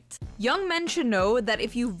 Brilliant. Young men should know that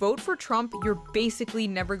if you vote for Trump, you're basically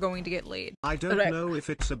never going to get laid. I don't know if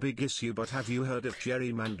it's a big issue, but have you heard of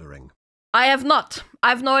gerrymandering? I have not. I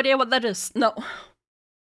have no idea what that is. No.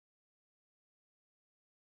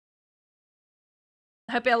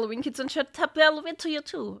 Happy Halloween, kids in chat. Happy Halloween to you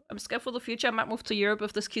too. I'm scared for the future. I might move to Europe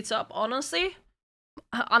if this keeps up. Honestly,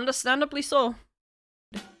 understandably so.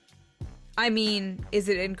 I mean, is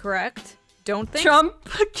it incorrect? Don't think Trump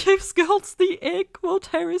gives girls the egg while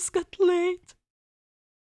Harris got laid.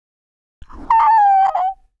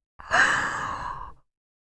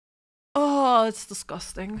 Oh, it's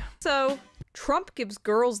disgusting. So, Trump gives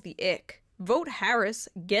girls the ick. Vote Harris,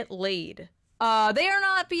 get laid. They are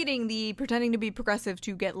not beating the pretending to be progressive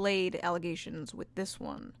to get laid allegations with this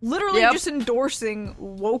one. Literally just endorsing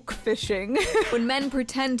woke fishing. When men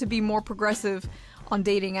pretend to be more progressive on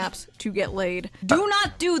dating apps to get laid. Do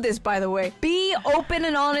not do this, by the way. Be open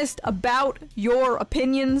and honest about your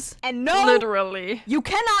opinions. And no, literally, you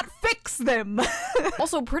cannot fix them.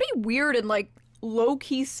 Also, pretty weird and like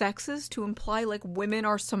low-key sexist to imply like women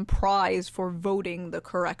are some prize for voting the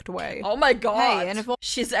correct way. Oh my god. Hey, and if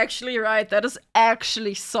she's actually right, that is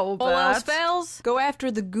actually so bad. All else fails, go after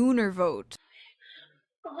the Gooner vote.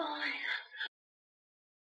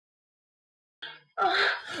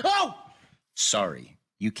 Oh! Sorry,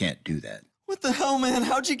 you can't do that. What the hell, man?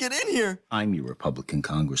 How'd you get in here? I'm your Republican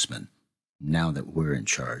congressman, now that we're in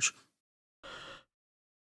charge.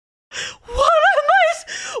 What am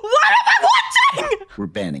I watching? We're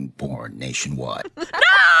banning porn nationwide.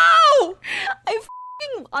 No!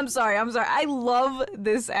 I'm sorry. I love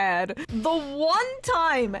this ad. The one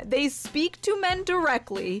time they speak to men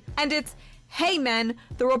directly, and it's, hey men,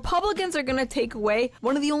 the Republicans are gonna take away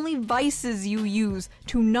one of the only vices you use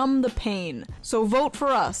to numb the pain. So vote for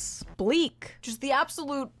us. Bleak. Just the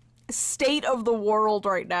absolute state of the world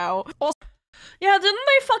right now. Also, yeah, didn't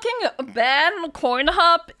they fucking ban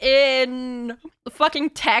Cornhub in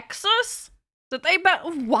fucking Texas? Did they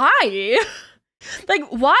ban? Why? Like,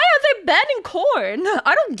 why are they banning corn?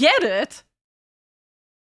 I don't get it.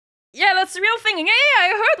 Yeah, that's the real thing. Yeah,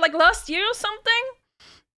 I heard like last year or something.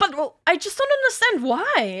 But well, I just don't understand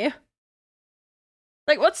why.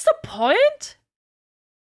 Like, what's the point?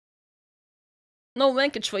 No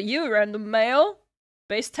linkage for you, random male.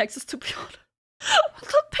 Base Texas to be honest.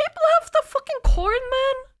 The people have the fucking corn,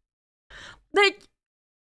 man. Like,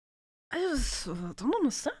 I just don't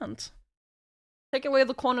understand. Take away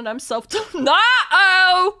the corn and I'm self. No!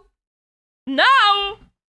 No!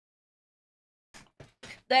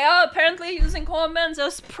 They are apparently using corn bans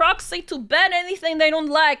as proxy to ban anything they don't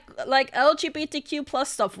like LGBTQ plus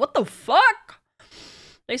stuff. What the fuck?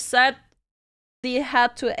 They said they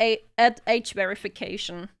had to add age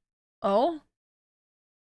verification. Oh?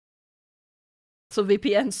 So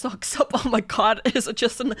VPN stocks up. Oh my god, is it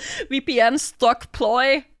just a VPN stock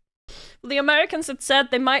ploy? The Americans had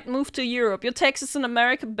said they might move to Europe. Your tax is in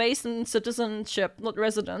America based on citizenship, not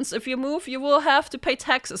residence. If you move, you will have to pay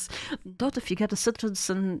taxes. Not if you get a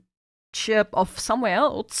citizenship of somewhere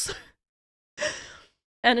else.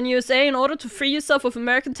 And in USA, in order to free yourself of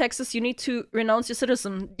American taxes, you need to renounce your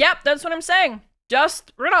citizen. Yep, that's what I'm saying.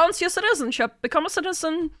 Just renounce your citizenship. Become a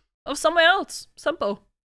citizen of somewhere else. Simple.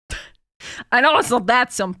 I know it's not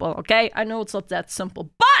that simple, okay? I know it's not that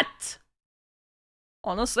simple, but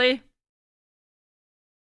honestly,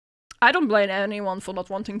 I don't blame anyone for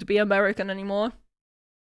not wanting to be American anymore.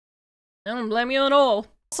 I don't blame you at all.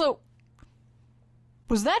 Also,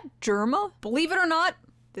 was that Germa? Believe it or not,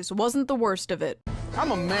 this wasn't the worst of it.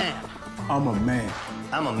 I'm a man. I'm a man.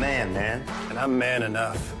 I'm a man, man. And I'm man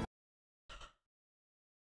enough.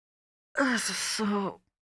 This is so...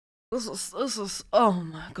 This is... Oh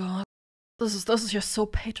my god. This is just so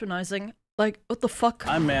patronizing. Like, what the fuck?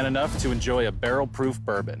 I'm man enough to enjoy a barrel-proof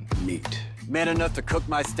bourbon. Neat. Man enough to cook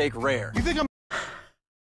my steak rare. You think I'm...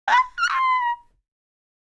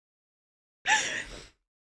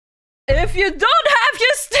 If you don't have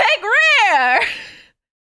your steak rare,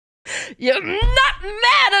 you're not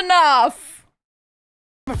man enough!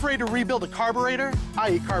 I'm afraid to rebuild a carburetor?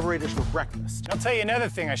 I eat carburetors for breakfast. I'll tell you another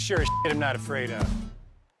thing I sure as shit am not afraid of.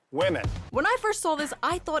 Women. When I first saw this,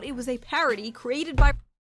 I thought it was a parody created by...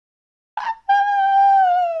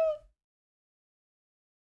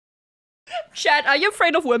 Chat, are you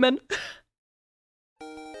afraid of women?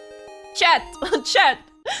 Chat,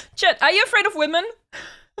 are you afraid of women?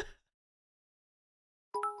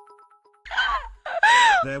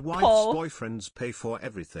 Their wives' Paul. boyfriends pay for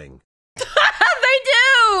everything. They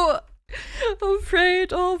do!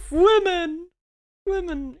 Afraid of women.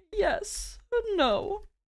 Women, yes. No.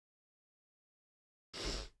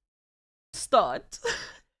 Start.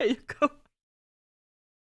 There you go.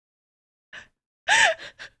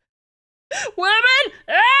 Women!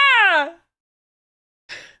 Ah!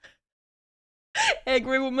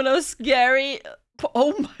 Angry women are scary.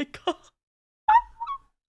 Oh my god.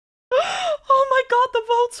 Oh my god, the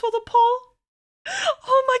votes for the poll.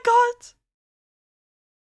 Oh my god.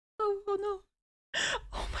 Oh no.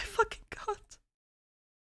 Oh my fucking god.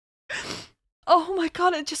 Oh my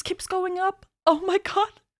god, it just keeps going up. Oh my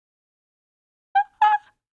god.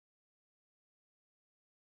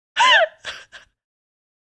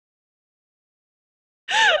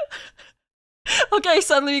 Okay,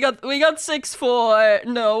 suddenly we got 6 for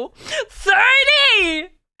no. 30! 32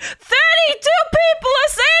 people are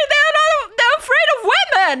saying they're afraid of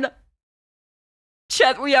women!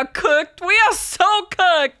 Chat, we are cooked. We are so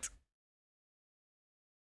cooked.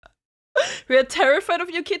 We are terrified of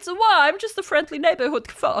you kids. Why? I'm just a friendly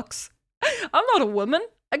neighborhood fox. I'm not a woman.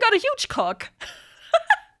 I got a huge cock.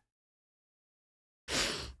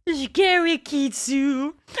 Scary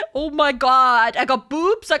Kitsu. Oh my god. I got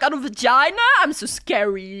boobs, I got a vagina. I'm so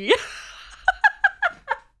scary.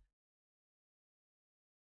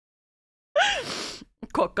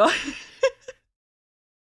 Cocker.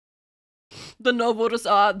 The no voters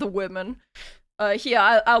are the women. Here,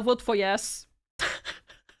 I'll vote for yes.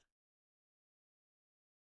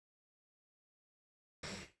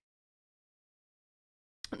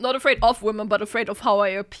 Not afraid of women, but afraid of how I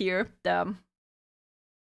appear. Damn.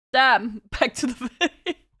 Damn. Back to the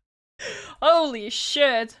video. Holy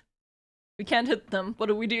shit. We can't hit them. What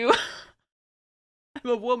do we do?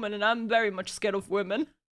 I'm a woman and I'm very much scared of women.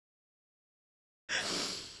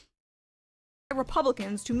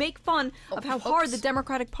 Republicans to make fun of how hard the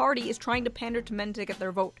Democratic Party is trying to pander to men to get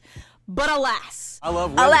their vote. But alas. I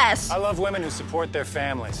love women. Alas. I love women who support their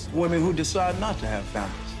families. Women who decide not to have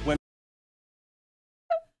families. Women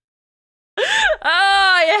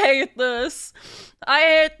I hate this. I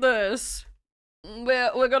hate this.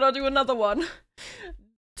 We're gonna do another one.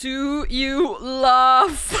 Do you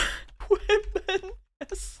love women?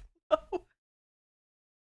 Yes. No.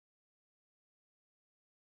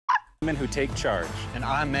 Women who take charge, and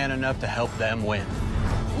I'm man enough to help them win.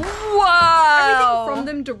 Wow! Everything from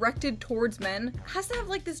them directed towards men has to have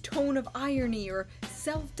like this tone of irony or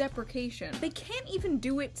self-deprecation. They can't even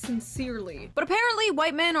do it sincerely. But apparently,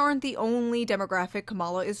 white men aren't the only demographic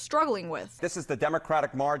Kamala is struggling with. This is the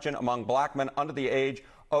Democratic margin among black men under the age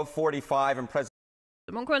of 45 and President.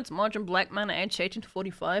 Democrats margin black men aged 18 to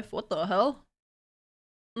 45? What the hell?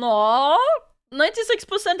 No.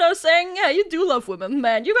 96% are saying, yeah, you do love women.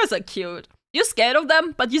 Man, you guys are cute. You're scared of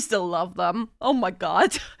them, but you still love them. Oh my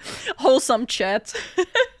god. Wholesome chat.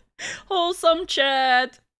 Wholesome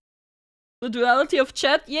chat. The duality of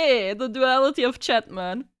chat? Yeah, the duality of chat,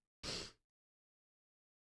 man.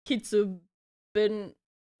 Kitsu,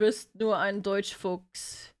 bist nur ein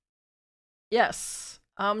Deutschfuchs. Yes,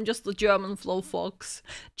 I'm just a German flow fox.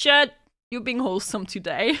 Chat, you're being wholesome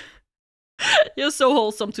today. You're so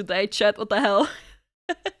wholesome today, chat. What the hell?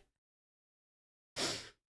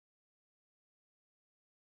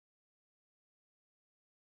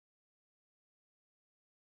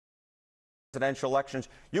 Presidential elections.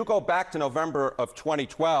 You go back to November of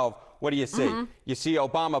 2012. What do you see? You see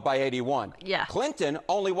Obama by 81. Yeah. Clinton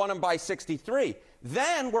only won him by 63.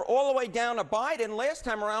 Then we're all the way down to Biden last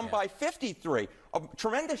time around by 53. A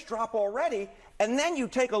tremendous drop already. And then you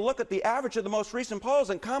take a look at the average of the most recent polls,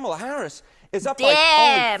 and Kamala Harris is up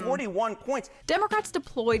by only 41 points. Democrats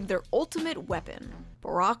deployed their ultimate weapon,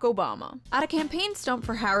 Barack Obama. At a campaign stump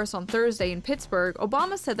for Harris on Thursday in Pittsburgh,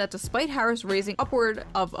 Obama said that despite Harris raising upward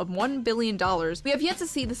of $1 billion, we have yet to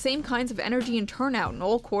see the same kinds of energy and turnout in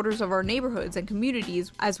all quarters of our neighborhoods and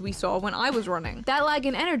communities as we saw when I was running. That lag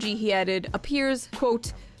in energy, he added, appears,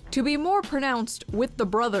 quote, to be more pronounced with the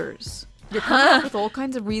brothers. You're coming up with all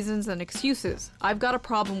kinds of reasons and excuses. I've got a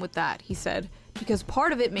problem with that, he said, because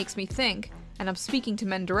part of it makes me think, and I'm speaking to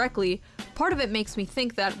men directly, part of it makes me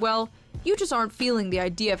think that, well, you just aren't feeling the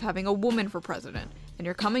idea of having a woman for president, and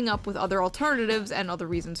you're coming up with other alternatives and other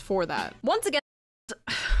reasons for that. Once again,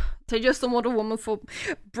 they just don't want a woman for...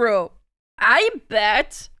 Bro, I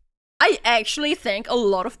actually think a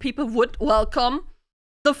lot of people would welcome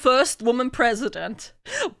the first woman president,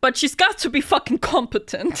 but she's got to be fucking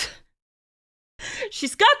competent.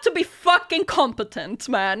 She's got to be fucking competent,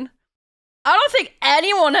 man. I don't think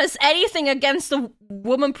anyone has anything against a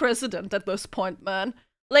woman president at this point, man.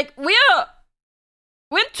 Like, we're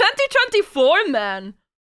in 2024, man.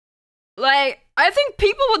 Like, I think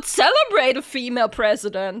people would celebrate a female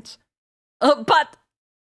president. But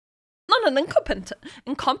not an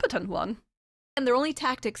incompetent one. And their only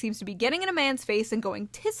tactic seems to be getting in a man's face and going,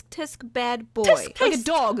 tisk tisk bad boy. Tisk, tisk. Like a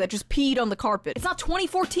dog that just peed on the carpet. It's not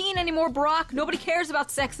 2014 anymore, Barack. Nobody cares about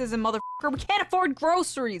sexism, motherfucker. We can't afford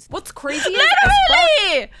groceries. What's crazy is...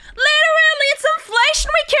 Literally, it's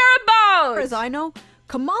inflation we care about! As far as I know,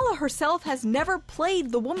 Kamala herself has never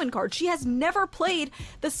played the woman card. She has never played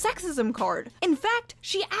the sexism card. In fact,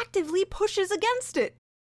 she actively pushes against it.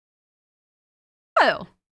 Well...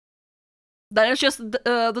 Then it's just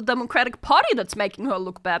the Democratic Party that's making her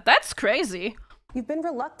look bad. That's crazy. You've been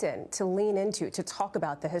reluctant to lean into, to talk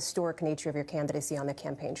about the historic nature of your candidacy on the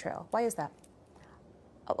campaign trail. Why is that?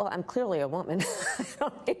 Well, I'm clearly a woman. I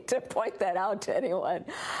don't need to point that out to anyone.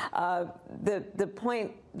 The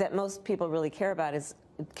point that most people really care about is,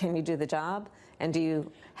 can you do the job? And do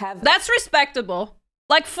you have... That's respectable.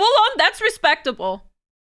 Like, full on, that's respectable.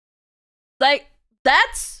 Like,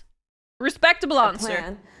 that's respectable answer.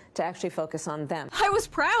 Plan to actually focus on them. I was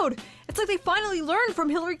proud. It's like they finally learned from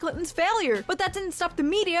Hillary Clinton's failure. But that didn't stop the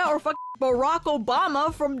media or Barack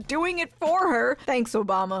Obama from doing it for her. Thanks,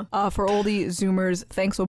 Obama. For all the Zoomers,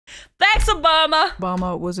 thanks, Thanks, Obama!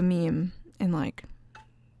 Obama was a meme in, like,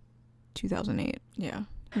 2008. Yeah.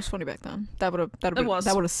 It was funny back then. That would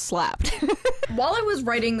have slapped. While I was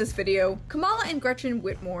writing this video, Kamala and Gretchen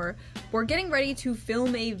Whitmer were getting ready to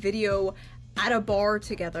film a video at a bar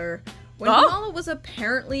together when Kamala was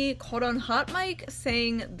apparently caught on hot mic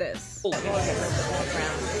saying this.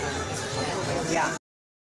 Yeah.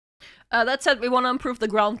 That said, we want to improve the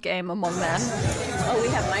ground game among men. Oh, we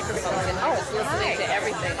have microphones and I was listening to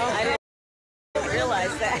everything. I didn't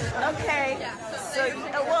realize that. Okay. So,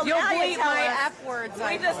 well, You'll now bleep you tell my us. F words.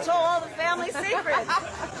 We just told all the family secrets.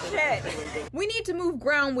 Shit. We need to move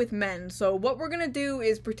ground with men, so what we're gonna do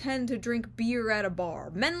is pretend to drink beer at a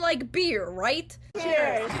bar. Men like beer, right?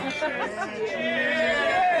 Cheers.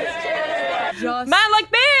 Just man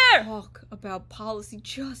like beer! Talk about policy.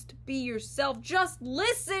 Just be yourself. Just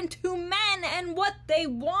listen to men and what they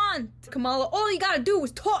want. Kamala, all you gotta do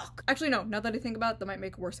is talk. Actually, no. Now that I think about it, that might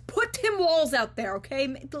make it worse. Put Tim Walz out there,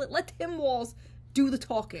 okay? Let Tim Walz do the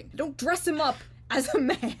talking. Don't dress him up as a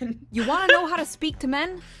man. You want to know how to speak to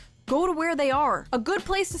men? Go to where they are. A good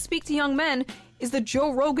place to speak to young men is the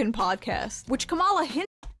Joe Rogan podcast, which Kamala hinted.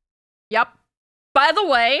 Yep. By the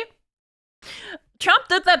way, Trump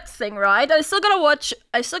did that thing, right? I still gotta watch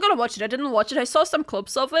it. I didn't watch it. I saw some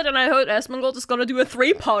clips of it, and I heard Asmongold is gonna do a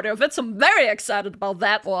 3-parter of it, so I'm very excited about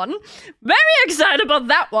that one. Very excited about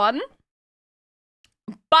that one.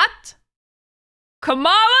 But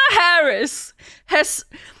Kamala Harris has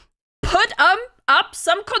put up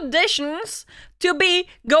some conditions to be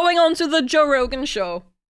going on to the Joe Rogan show.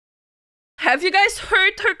 Have you guys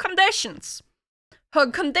heard her conditions?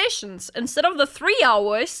 Her conditions, instead of the 3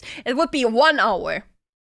 hours, it would be 1 hour.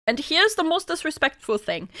 And here's the most disrespectful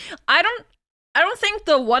thing. I don't think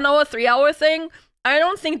the 1 hour, 3 hour thing, I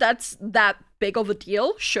don't think that's that big of a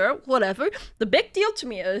deal. Sure, whatever. The big deal to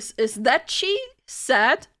me is that she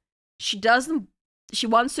said she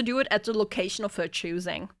wants to do it at the location of her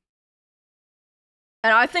choosing.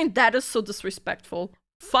 And I think that is so disrespectful.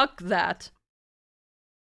 Fuck that.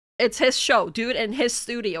 It's his show. Do it in his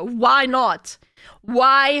studio. Why not?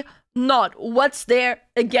 Why not? What's there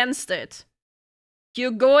against it?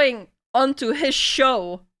 You're going onto his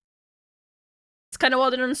show. It's kind of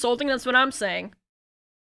odd and insulting, that's what I'm saying.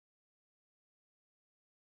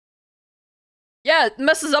 Yeah, it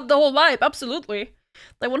messes up the whole vibe, absolutely.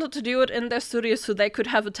 They wanted to do it in their studio so they could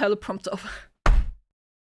have a teleprompter.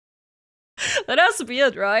 That has to be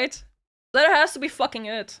it, right? That has to be fucking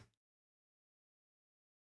it.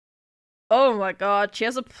 Oh my god, she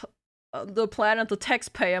has the planet, the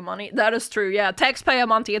taxpayer money. That is true, yeah. Taxpayer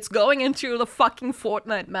money, it's going into the fucking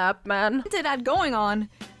Fortnite map, man. Did that going on,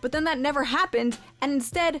 but then that never happened, and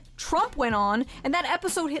instead, Trump went on, and that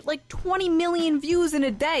episode hit like 20 million views in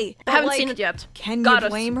a day. I haven't seen it yet. Can you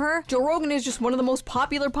blame her? Joe Rogan is just one of the most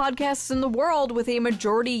popular podcasts in the world with a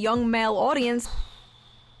majority young male audience.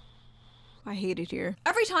 I hate it here.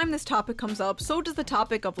 Every time this topic comes up, so does the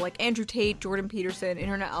topic of like Andrew Tate, Jordan Peterson,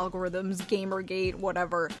 internet algorithms, Gamergate,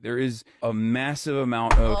 whatever. There is a massive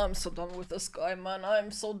amount of— I'm so done with this guy, man. I'm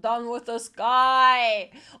so done with this guy.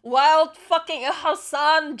 Wild fucking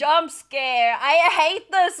Hassan jump scare. I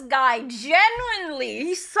hate this guy. Genuinely.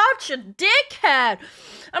 He's such a dickhead.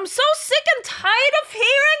 I'm so sick and tired of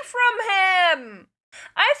hearing from him.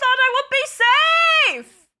 I thought I would be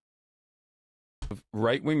safe.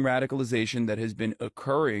 right-wing radicalization that has been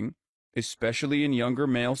occurring, especially in younger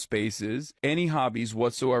male spaces, any hobbies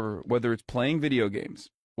whatsoever, whether it's playing video games,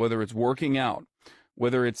 whether it's working out,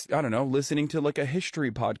 whether it's, I don't know, listening to like a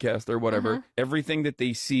history podcast or whatever, everything that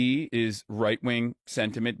they see is right-wing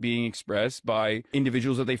sentiment being expressed by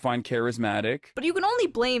individuals that they find charismatic. But you can only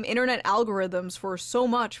blame internet algorithms for so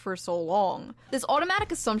much for so long. This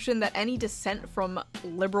automatic assumption that any dissent from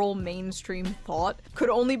liberal mainstream thought could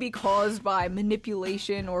only be caused by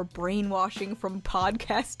manipulation or brainwashing from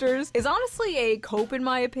podcasters is honestly a cope, in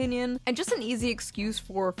my opinion, and just an easy excuse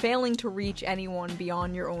for failing to reach anyone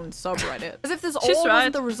beyond your own subreddit. As if this all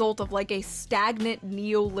wasn't the result of like a stagnant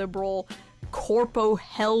neoliberal corpo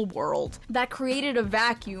hell world that created a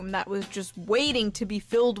vacuum that was just waiting to be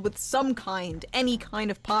filled with any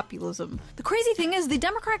kind of populism. The crazy thing is, the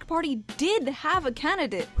Democratic Party did have a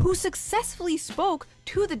candidate who successfully spoke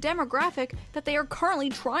to the demographic that they are currently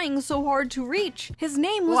trying so hard to reach. His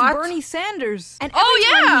name was Bernie Sanders. And every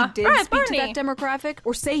time he did speak to that demographic,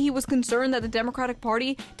 or say he was concerned that the Democratic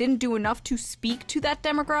Party didn't do enough to speak to that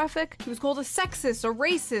demographic, he was called a sexist, a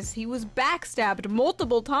racist, he was backstabbed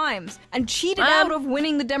multiple times, and cheated out of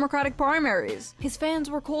winning the Democratic primaries. His fans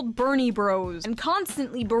were called Bernie bros, and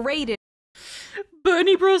constantly berated.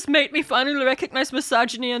 Bernie Bros made me finally recognize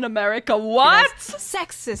misogyny in America. What?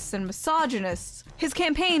 Sexists and misogynists. His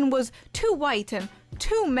campaign was too white and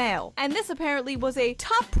too male, and this apparently was a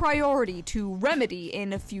top priority to remedy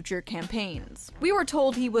in future campaigns. We were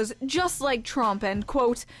told he was just like Trump and,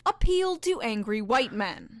 quote, appealed to angry white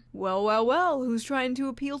men. Well, well, well, who's trying to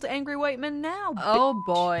appeal to angry white men now? Oh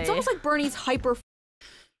boy. It's almost like Bernie's hyper-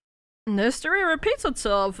 History repeats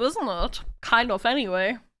itself, isn't it? Kind of,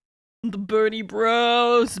 anyway. The Bernie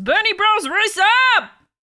Bros! Bernie Bros, raise up!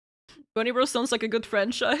 Bernie Bros sounds like a good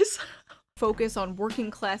franchise. Focus on working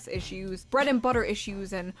class issues, bread and butter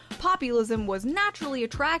issues, and populism was naturally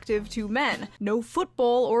attractive to men. No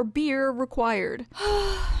football or beer required.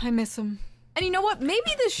 I miss him. And you know what?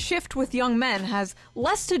 Maybe this shift with young men has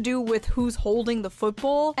less to do with who's holding the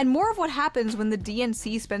football and more of what happens when the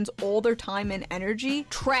DNC spends all their time and energy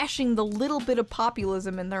trashing the little bit of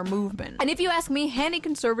populism in their movement. And if you ask me, handing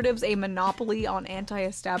conservatives a monopoly on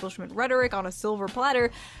anti-establishment rhetoric on a silver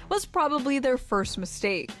platter was probably their first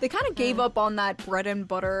mistake. They kind of gave up on that bread and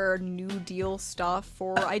butter New Deal stuff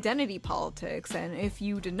for identity politics, and if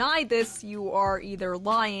you deny this, you are either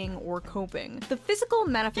lying or coping. The physical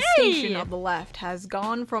manifestation of the left has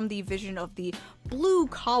gone from the vision of the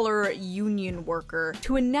blue-collar union worker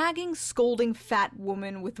to a nagging, scolding fat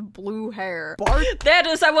woman with blue hair. That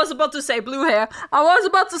is, I was about to say blue hair. I was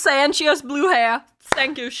about to say, and she has blue hair.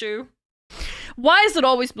 Thank you, Shoe. Why is it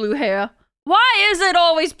always blue hair? Why is it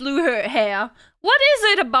always blue hair? What is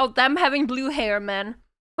it about them having blue hair, man?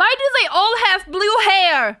 Why do they all have blue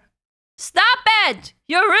hair? Stop it!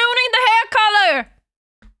 You're ruining the hair color!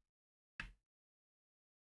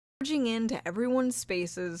 Barging into everyone's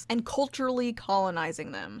spaces and culturally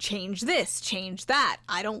colonizing them. Change this, change that.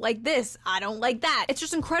 I don't like this, I don't like that. It's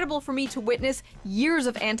just incredible for me to witness years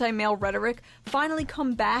of anti-male rhetoric finally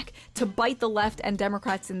come back to bite the left and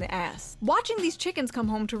Democrats in the ass. Watching these chickens come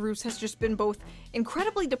home to roost has just been both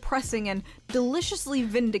incredibly depressing and deliciously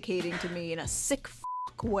vindicating to me in a sick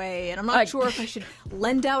way, and I'm not sure if I should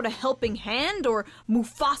lend out a helping hand or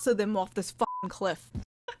Mufasa them off this fucking cliff.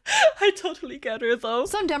 I totally get her, though.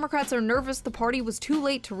 Some Democrats are nervous the party was too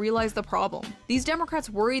late to realize the problem. These Democrats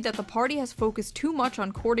worry that the party has focused too much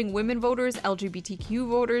on courting women voters, LGBTQ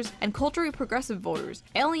voters, and culturally progressive voters,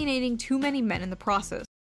 alienating too many men in the process.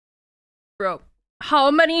 Bro, how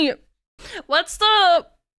many... What's the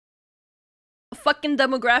fucking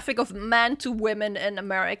demographic of men to women in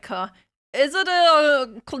America? Is it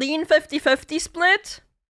a clean 50-50 split?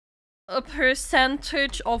 A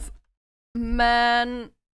percentage of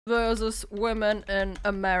men versus women in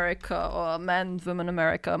America, or men, women,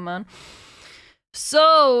 America, man.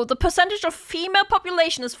 So, the percentage of female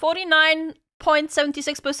population is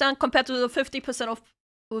 49.76% compared to the 50% of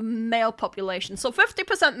male population. So,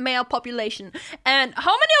 50% male population. And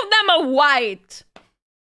how many of them are white?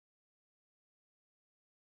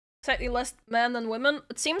 Slightly less men than women.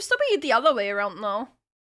 It seems to be the other way around now.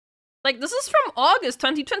 Like, this is from August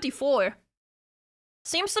 2024.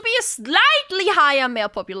 Seems to be a slightly higher male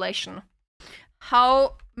population.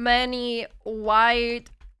 How many white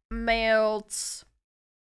males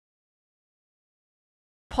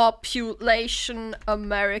population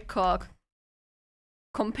America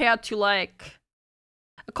compared to, like,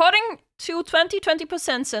 according to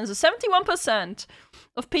 2020% census, 71%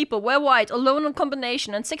 of people were white alone in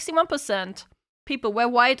combination and 61% people were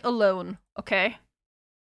white alone, okay?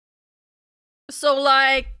 So,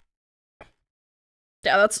 like,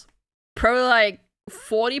 yeah, that's probably like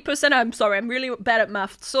 40%. I'm sorry, I'm really bad at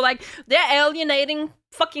math. So, like, they're alienating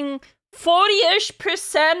fucking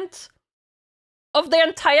 40-ish% of the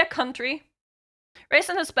entire country. Race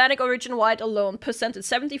and Hispanic origin white alone percentage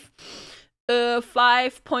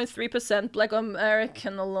 75.3%. Black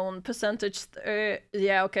American alone percentage.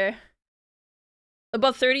 Yeah, okay.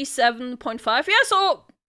 About 37.5. Yeah, so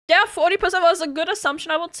yeah, 40% was a good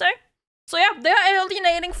assumption, I would say. So yeah, they're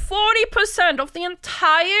alienating 40% of the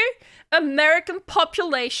entire American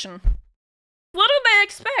population. What do they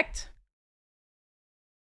expect?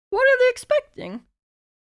 What are they expecting?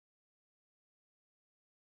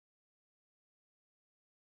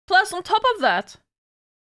 Plus, on top of that,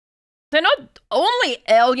 they're not only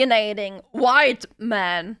alienating white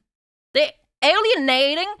men, they're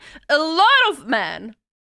alienating a lot of men.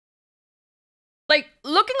 Like,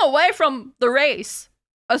 looking away from the race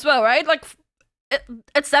as well, right? Like,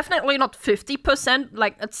 it's definitely not 50%,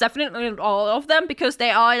 like, it's definitely not all of them, because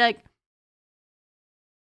they are, like,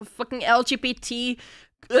 fucking LGBTQ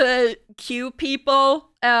people,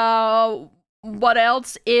 what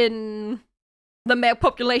else in the male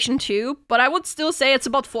population too, but I would still say it's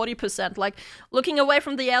about 40%. Like, looking away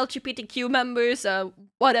from the LGBTQ members,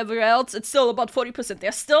 whatever else, it's still about 40%.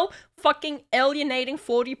 They're still fucking alienating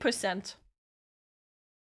 40%.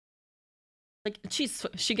 Like,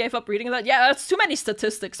 she gave up reading that? Yeah, that's too many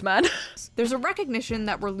statistics, man. There's a recognition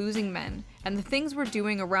that we're losing men, and the things we're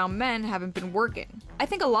doing around men haven't been working. I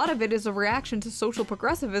think a lot of it is a reaction to social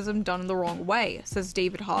progressivism done in the wrong way, says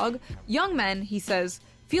David Hogg. Young men, he says,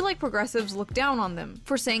 feel like progressives look down on them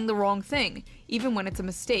for saying the wrong thing, even when it's a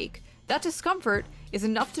mistake. That discomfort is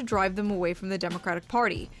enough to drive them away from the Democratic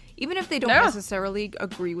Party, even if they don't necessarily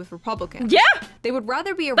agree with Republicans. Yeah! They would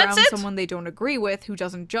rather be around someone they don't agree with who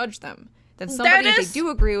doesn't judge them, than somebody they do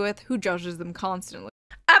agree with who judges them constantly.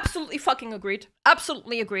 Absolutely fucking agreed.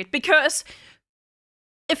 Absolutely agreed. Because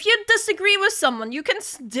if you disagree with someone, you can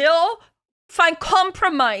still find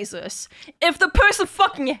compromises. If the person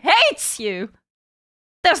fucking hates you,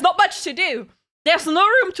 there's not much to do. There's no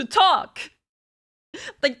room to talk.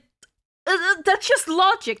 Like, that's just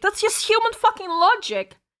logic. That's just human fucking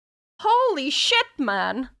logic. Holy shit,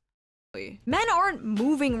 man. Men aren't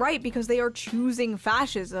moving right because they are choosing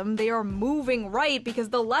fascism. They are moving right because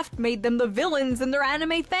the left made them the villains in their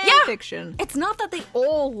anime fanfiction. It's not that they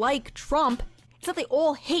all like Trump. It's that they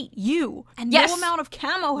all hate you. And no amount of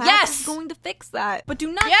camo hats is going to fix that. But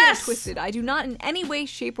do not get it twisted. I do not in any way,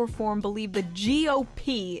 shape, or form believe the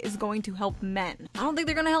GOP is going to help men. I don't think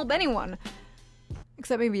they're going to help anyone.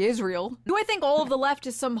 Except maybe Israel. Do I think all of the left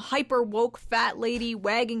is some hyper-woke fat lady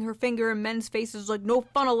wagging her finger in men's faces like no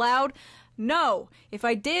fun allowed? No. If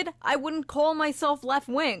I did, I wouldn't call myself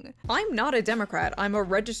left-wing. I'm not a Democrat, I'm a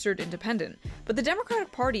registered independent. But the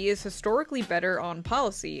Democratic Party is historically better on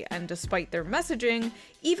policy, and despite their messaging,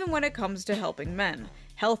 even when it comes to helping men.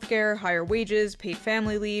 Healthcare, higher wages, paid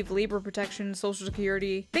family leave, labor protection, social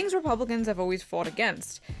security, things Republicans have always fought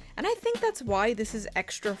against. And I think that's why this is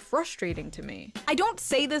extra frustrating to me. I don't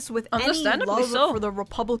say this with any love for the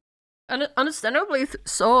Republican. Understandably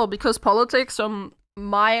so, because politics,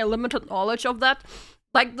 my limited knowledge of that,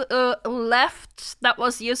 like the left that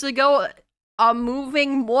was years ago, are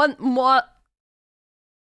moving more and more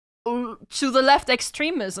to the left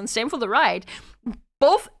extremism, same for the right.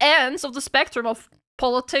 Both ends of the spectrum of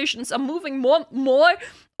politicians are moving more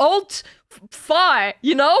alt-far,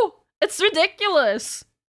 you know? It's ridiculous.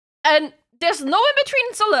 And there's no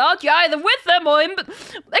in-betweens allowed. You're either with them or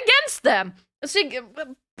against them. It's like,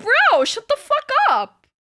 bro, shut the fuck up.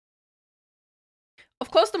 Of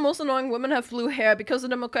course, the most annoying women have blue hair because the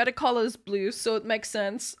Democratic color is blue, so it makes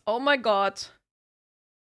sense. Oh my god.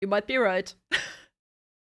 You might be right.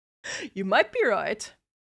 You might be right.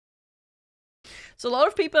 So a lot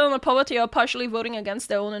of people in the poverty are partially voting against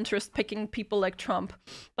their own interest, picking people like Trump.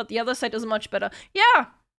 But the other side is much better.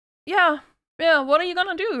 Yeah, what are you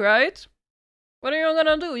gonna do, right? What are you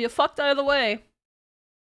gonna do? You're fucked either way.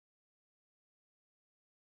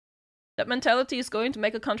 That mentality is going to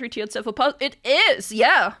make a country to itself apart. It is,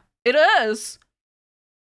 yeah, it is.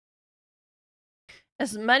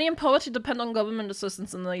 As many in poverty depend on government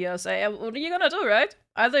assistance in the USA. What are you gonna do, right?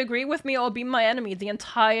 Either agree with me or be my enemy, the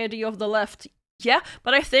entirety of the left. Yeah,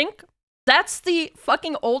 but I think that's the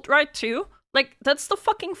fucking alt-right too. Like, that's the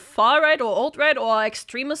fucking far-right or alt-right or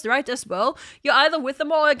extremist right as well. You're either with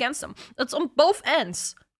them or against them. It's on both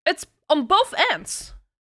ends. It's on both ends.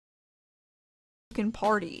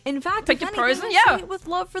 Party. In fact, pick your poison, I say it with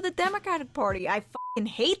love for the Democratic Party. I fucking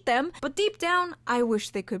hate them, but deep down, I wish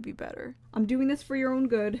they could be better. I'm doing this for your own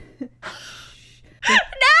good.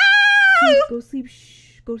 No! Go sleep. Shh.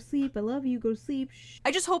 Go to sleep. I love you. Go to sleep. Shh.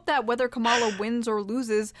 I just hope that whether Kamala wins or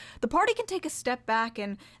loses, the party can take a step back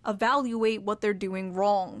and evaluate what they're doing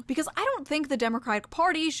wrong. Because I don't think the Democratic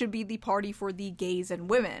Party should be the party for the gays and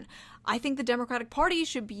women. I think the Democratic Party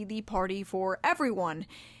should be the party for everyone.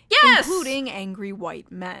 Yes! Including angry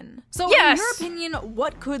white men. So yes! In your opinion,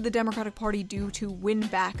 what could the Democratic Party do to win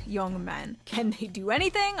back young men? Can they do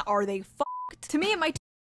anything? Are they fucked? To me, it might...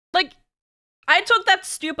 Like, I took that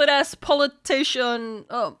stupid-ass political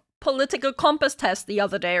compass test the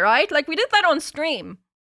other day, right? Like, we did that on stream.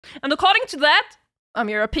 And according to that, I'm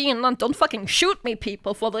European, and don't fucking shoot me,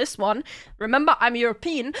 people, for this one. Remember, I'm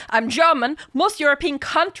European, I'm German, most European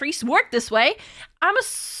countries work this way. I'm a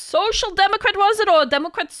social democrat, was it? Or a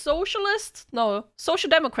democrat socialist? No, social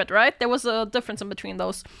democrat, right? There was a difference in between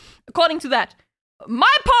those. According to that,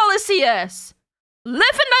 my policy is... live and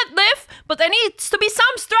let live, but there needs to be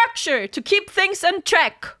some structure to keep things in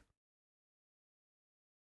check.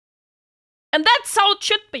 And that's how it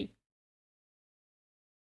should be.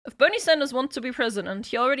 If Bernie Sanders wants to be president,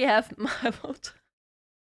 he already have my vote.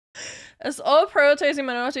 As all prioritizing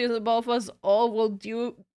minorities above us, all will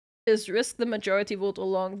do is risk the majority vote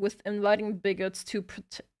along with inviting bigots to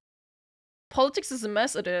politics is a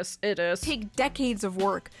mess. It is. Take decades of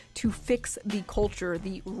work to fix the culture,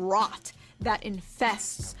 the rot that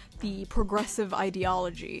infests the progressive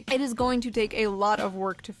ideology. It is going to take a lot of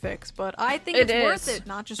work to fix, but I think it's worth it,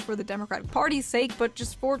 not just for the Democratic Party's sake, but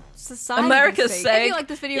just for society's America's sake. If you like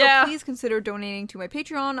this video, please consider donating to my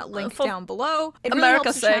Patreon, link down below. It really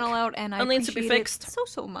helps the channel out, and I appreciate it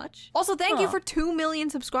so much. Also, thank you for 2 million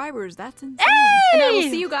subscribers. That's insane. And I will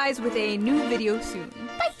see you guys with a new video soon.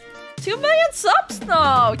 Bye! 2 million subs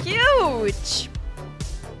now! Huge!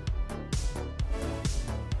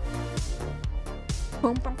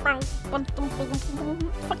 Fucking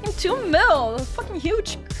 2 mil! Fucking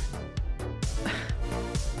huge!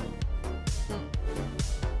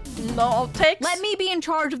 No takes. Let me be in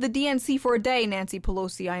charge of the DNC for a day, Nancy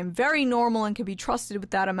Pelosi. I am very normal and can be trusted with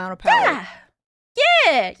that amount of power.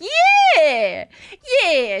 Yeah!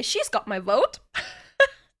 She's got my vote.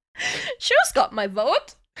 She's got my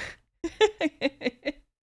vote.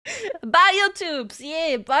 Bye YouTubes!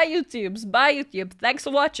 Yeah, bye YouTubes! Bye YouTube! Thanks for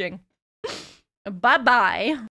watching! Bye-bye!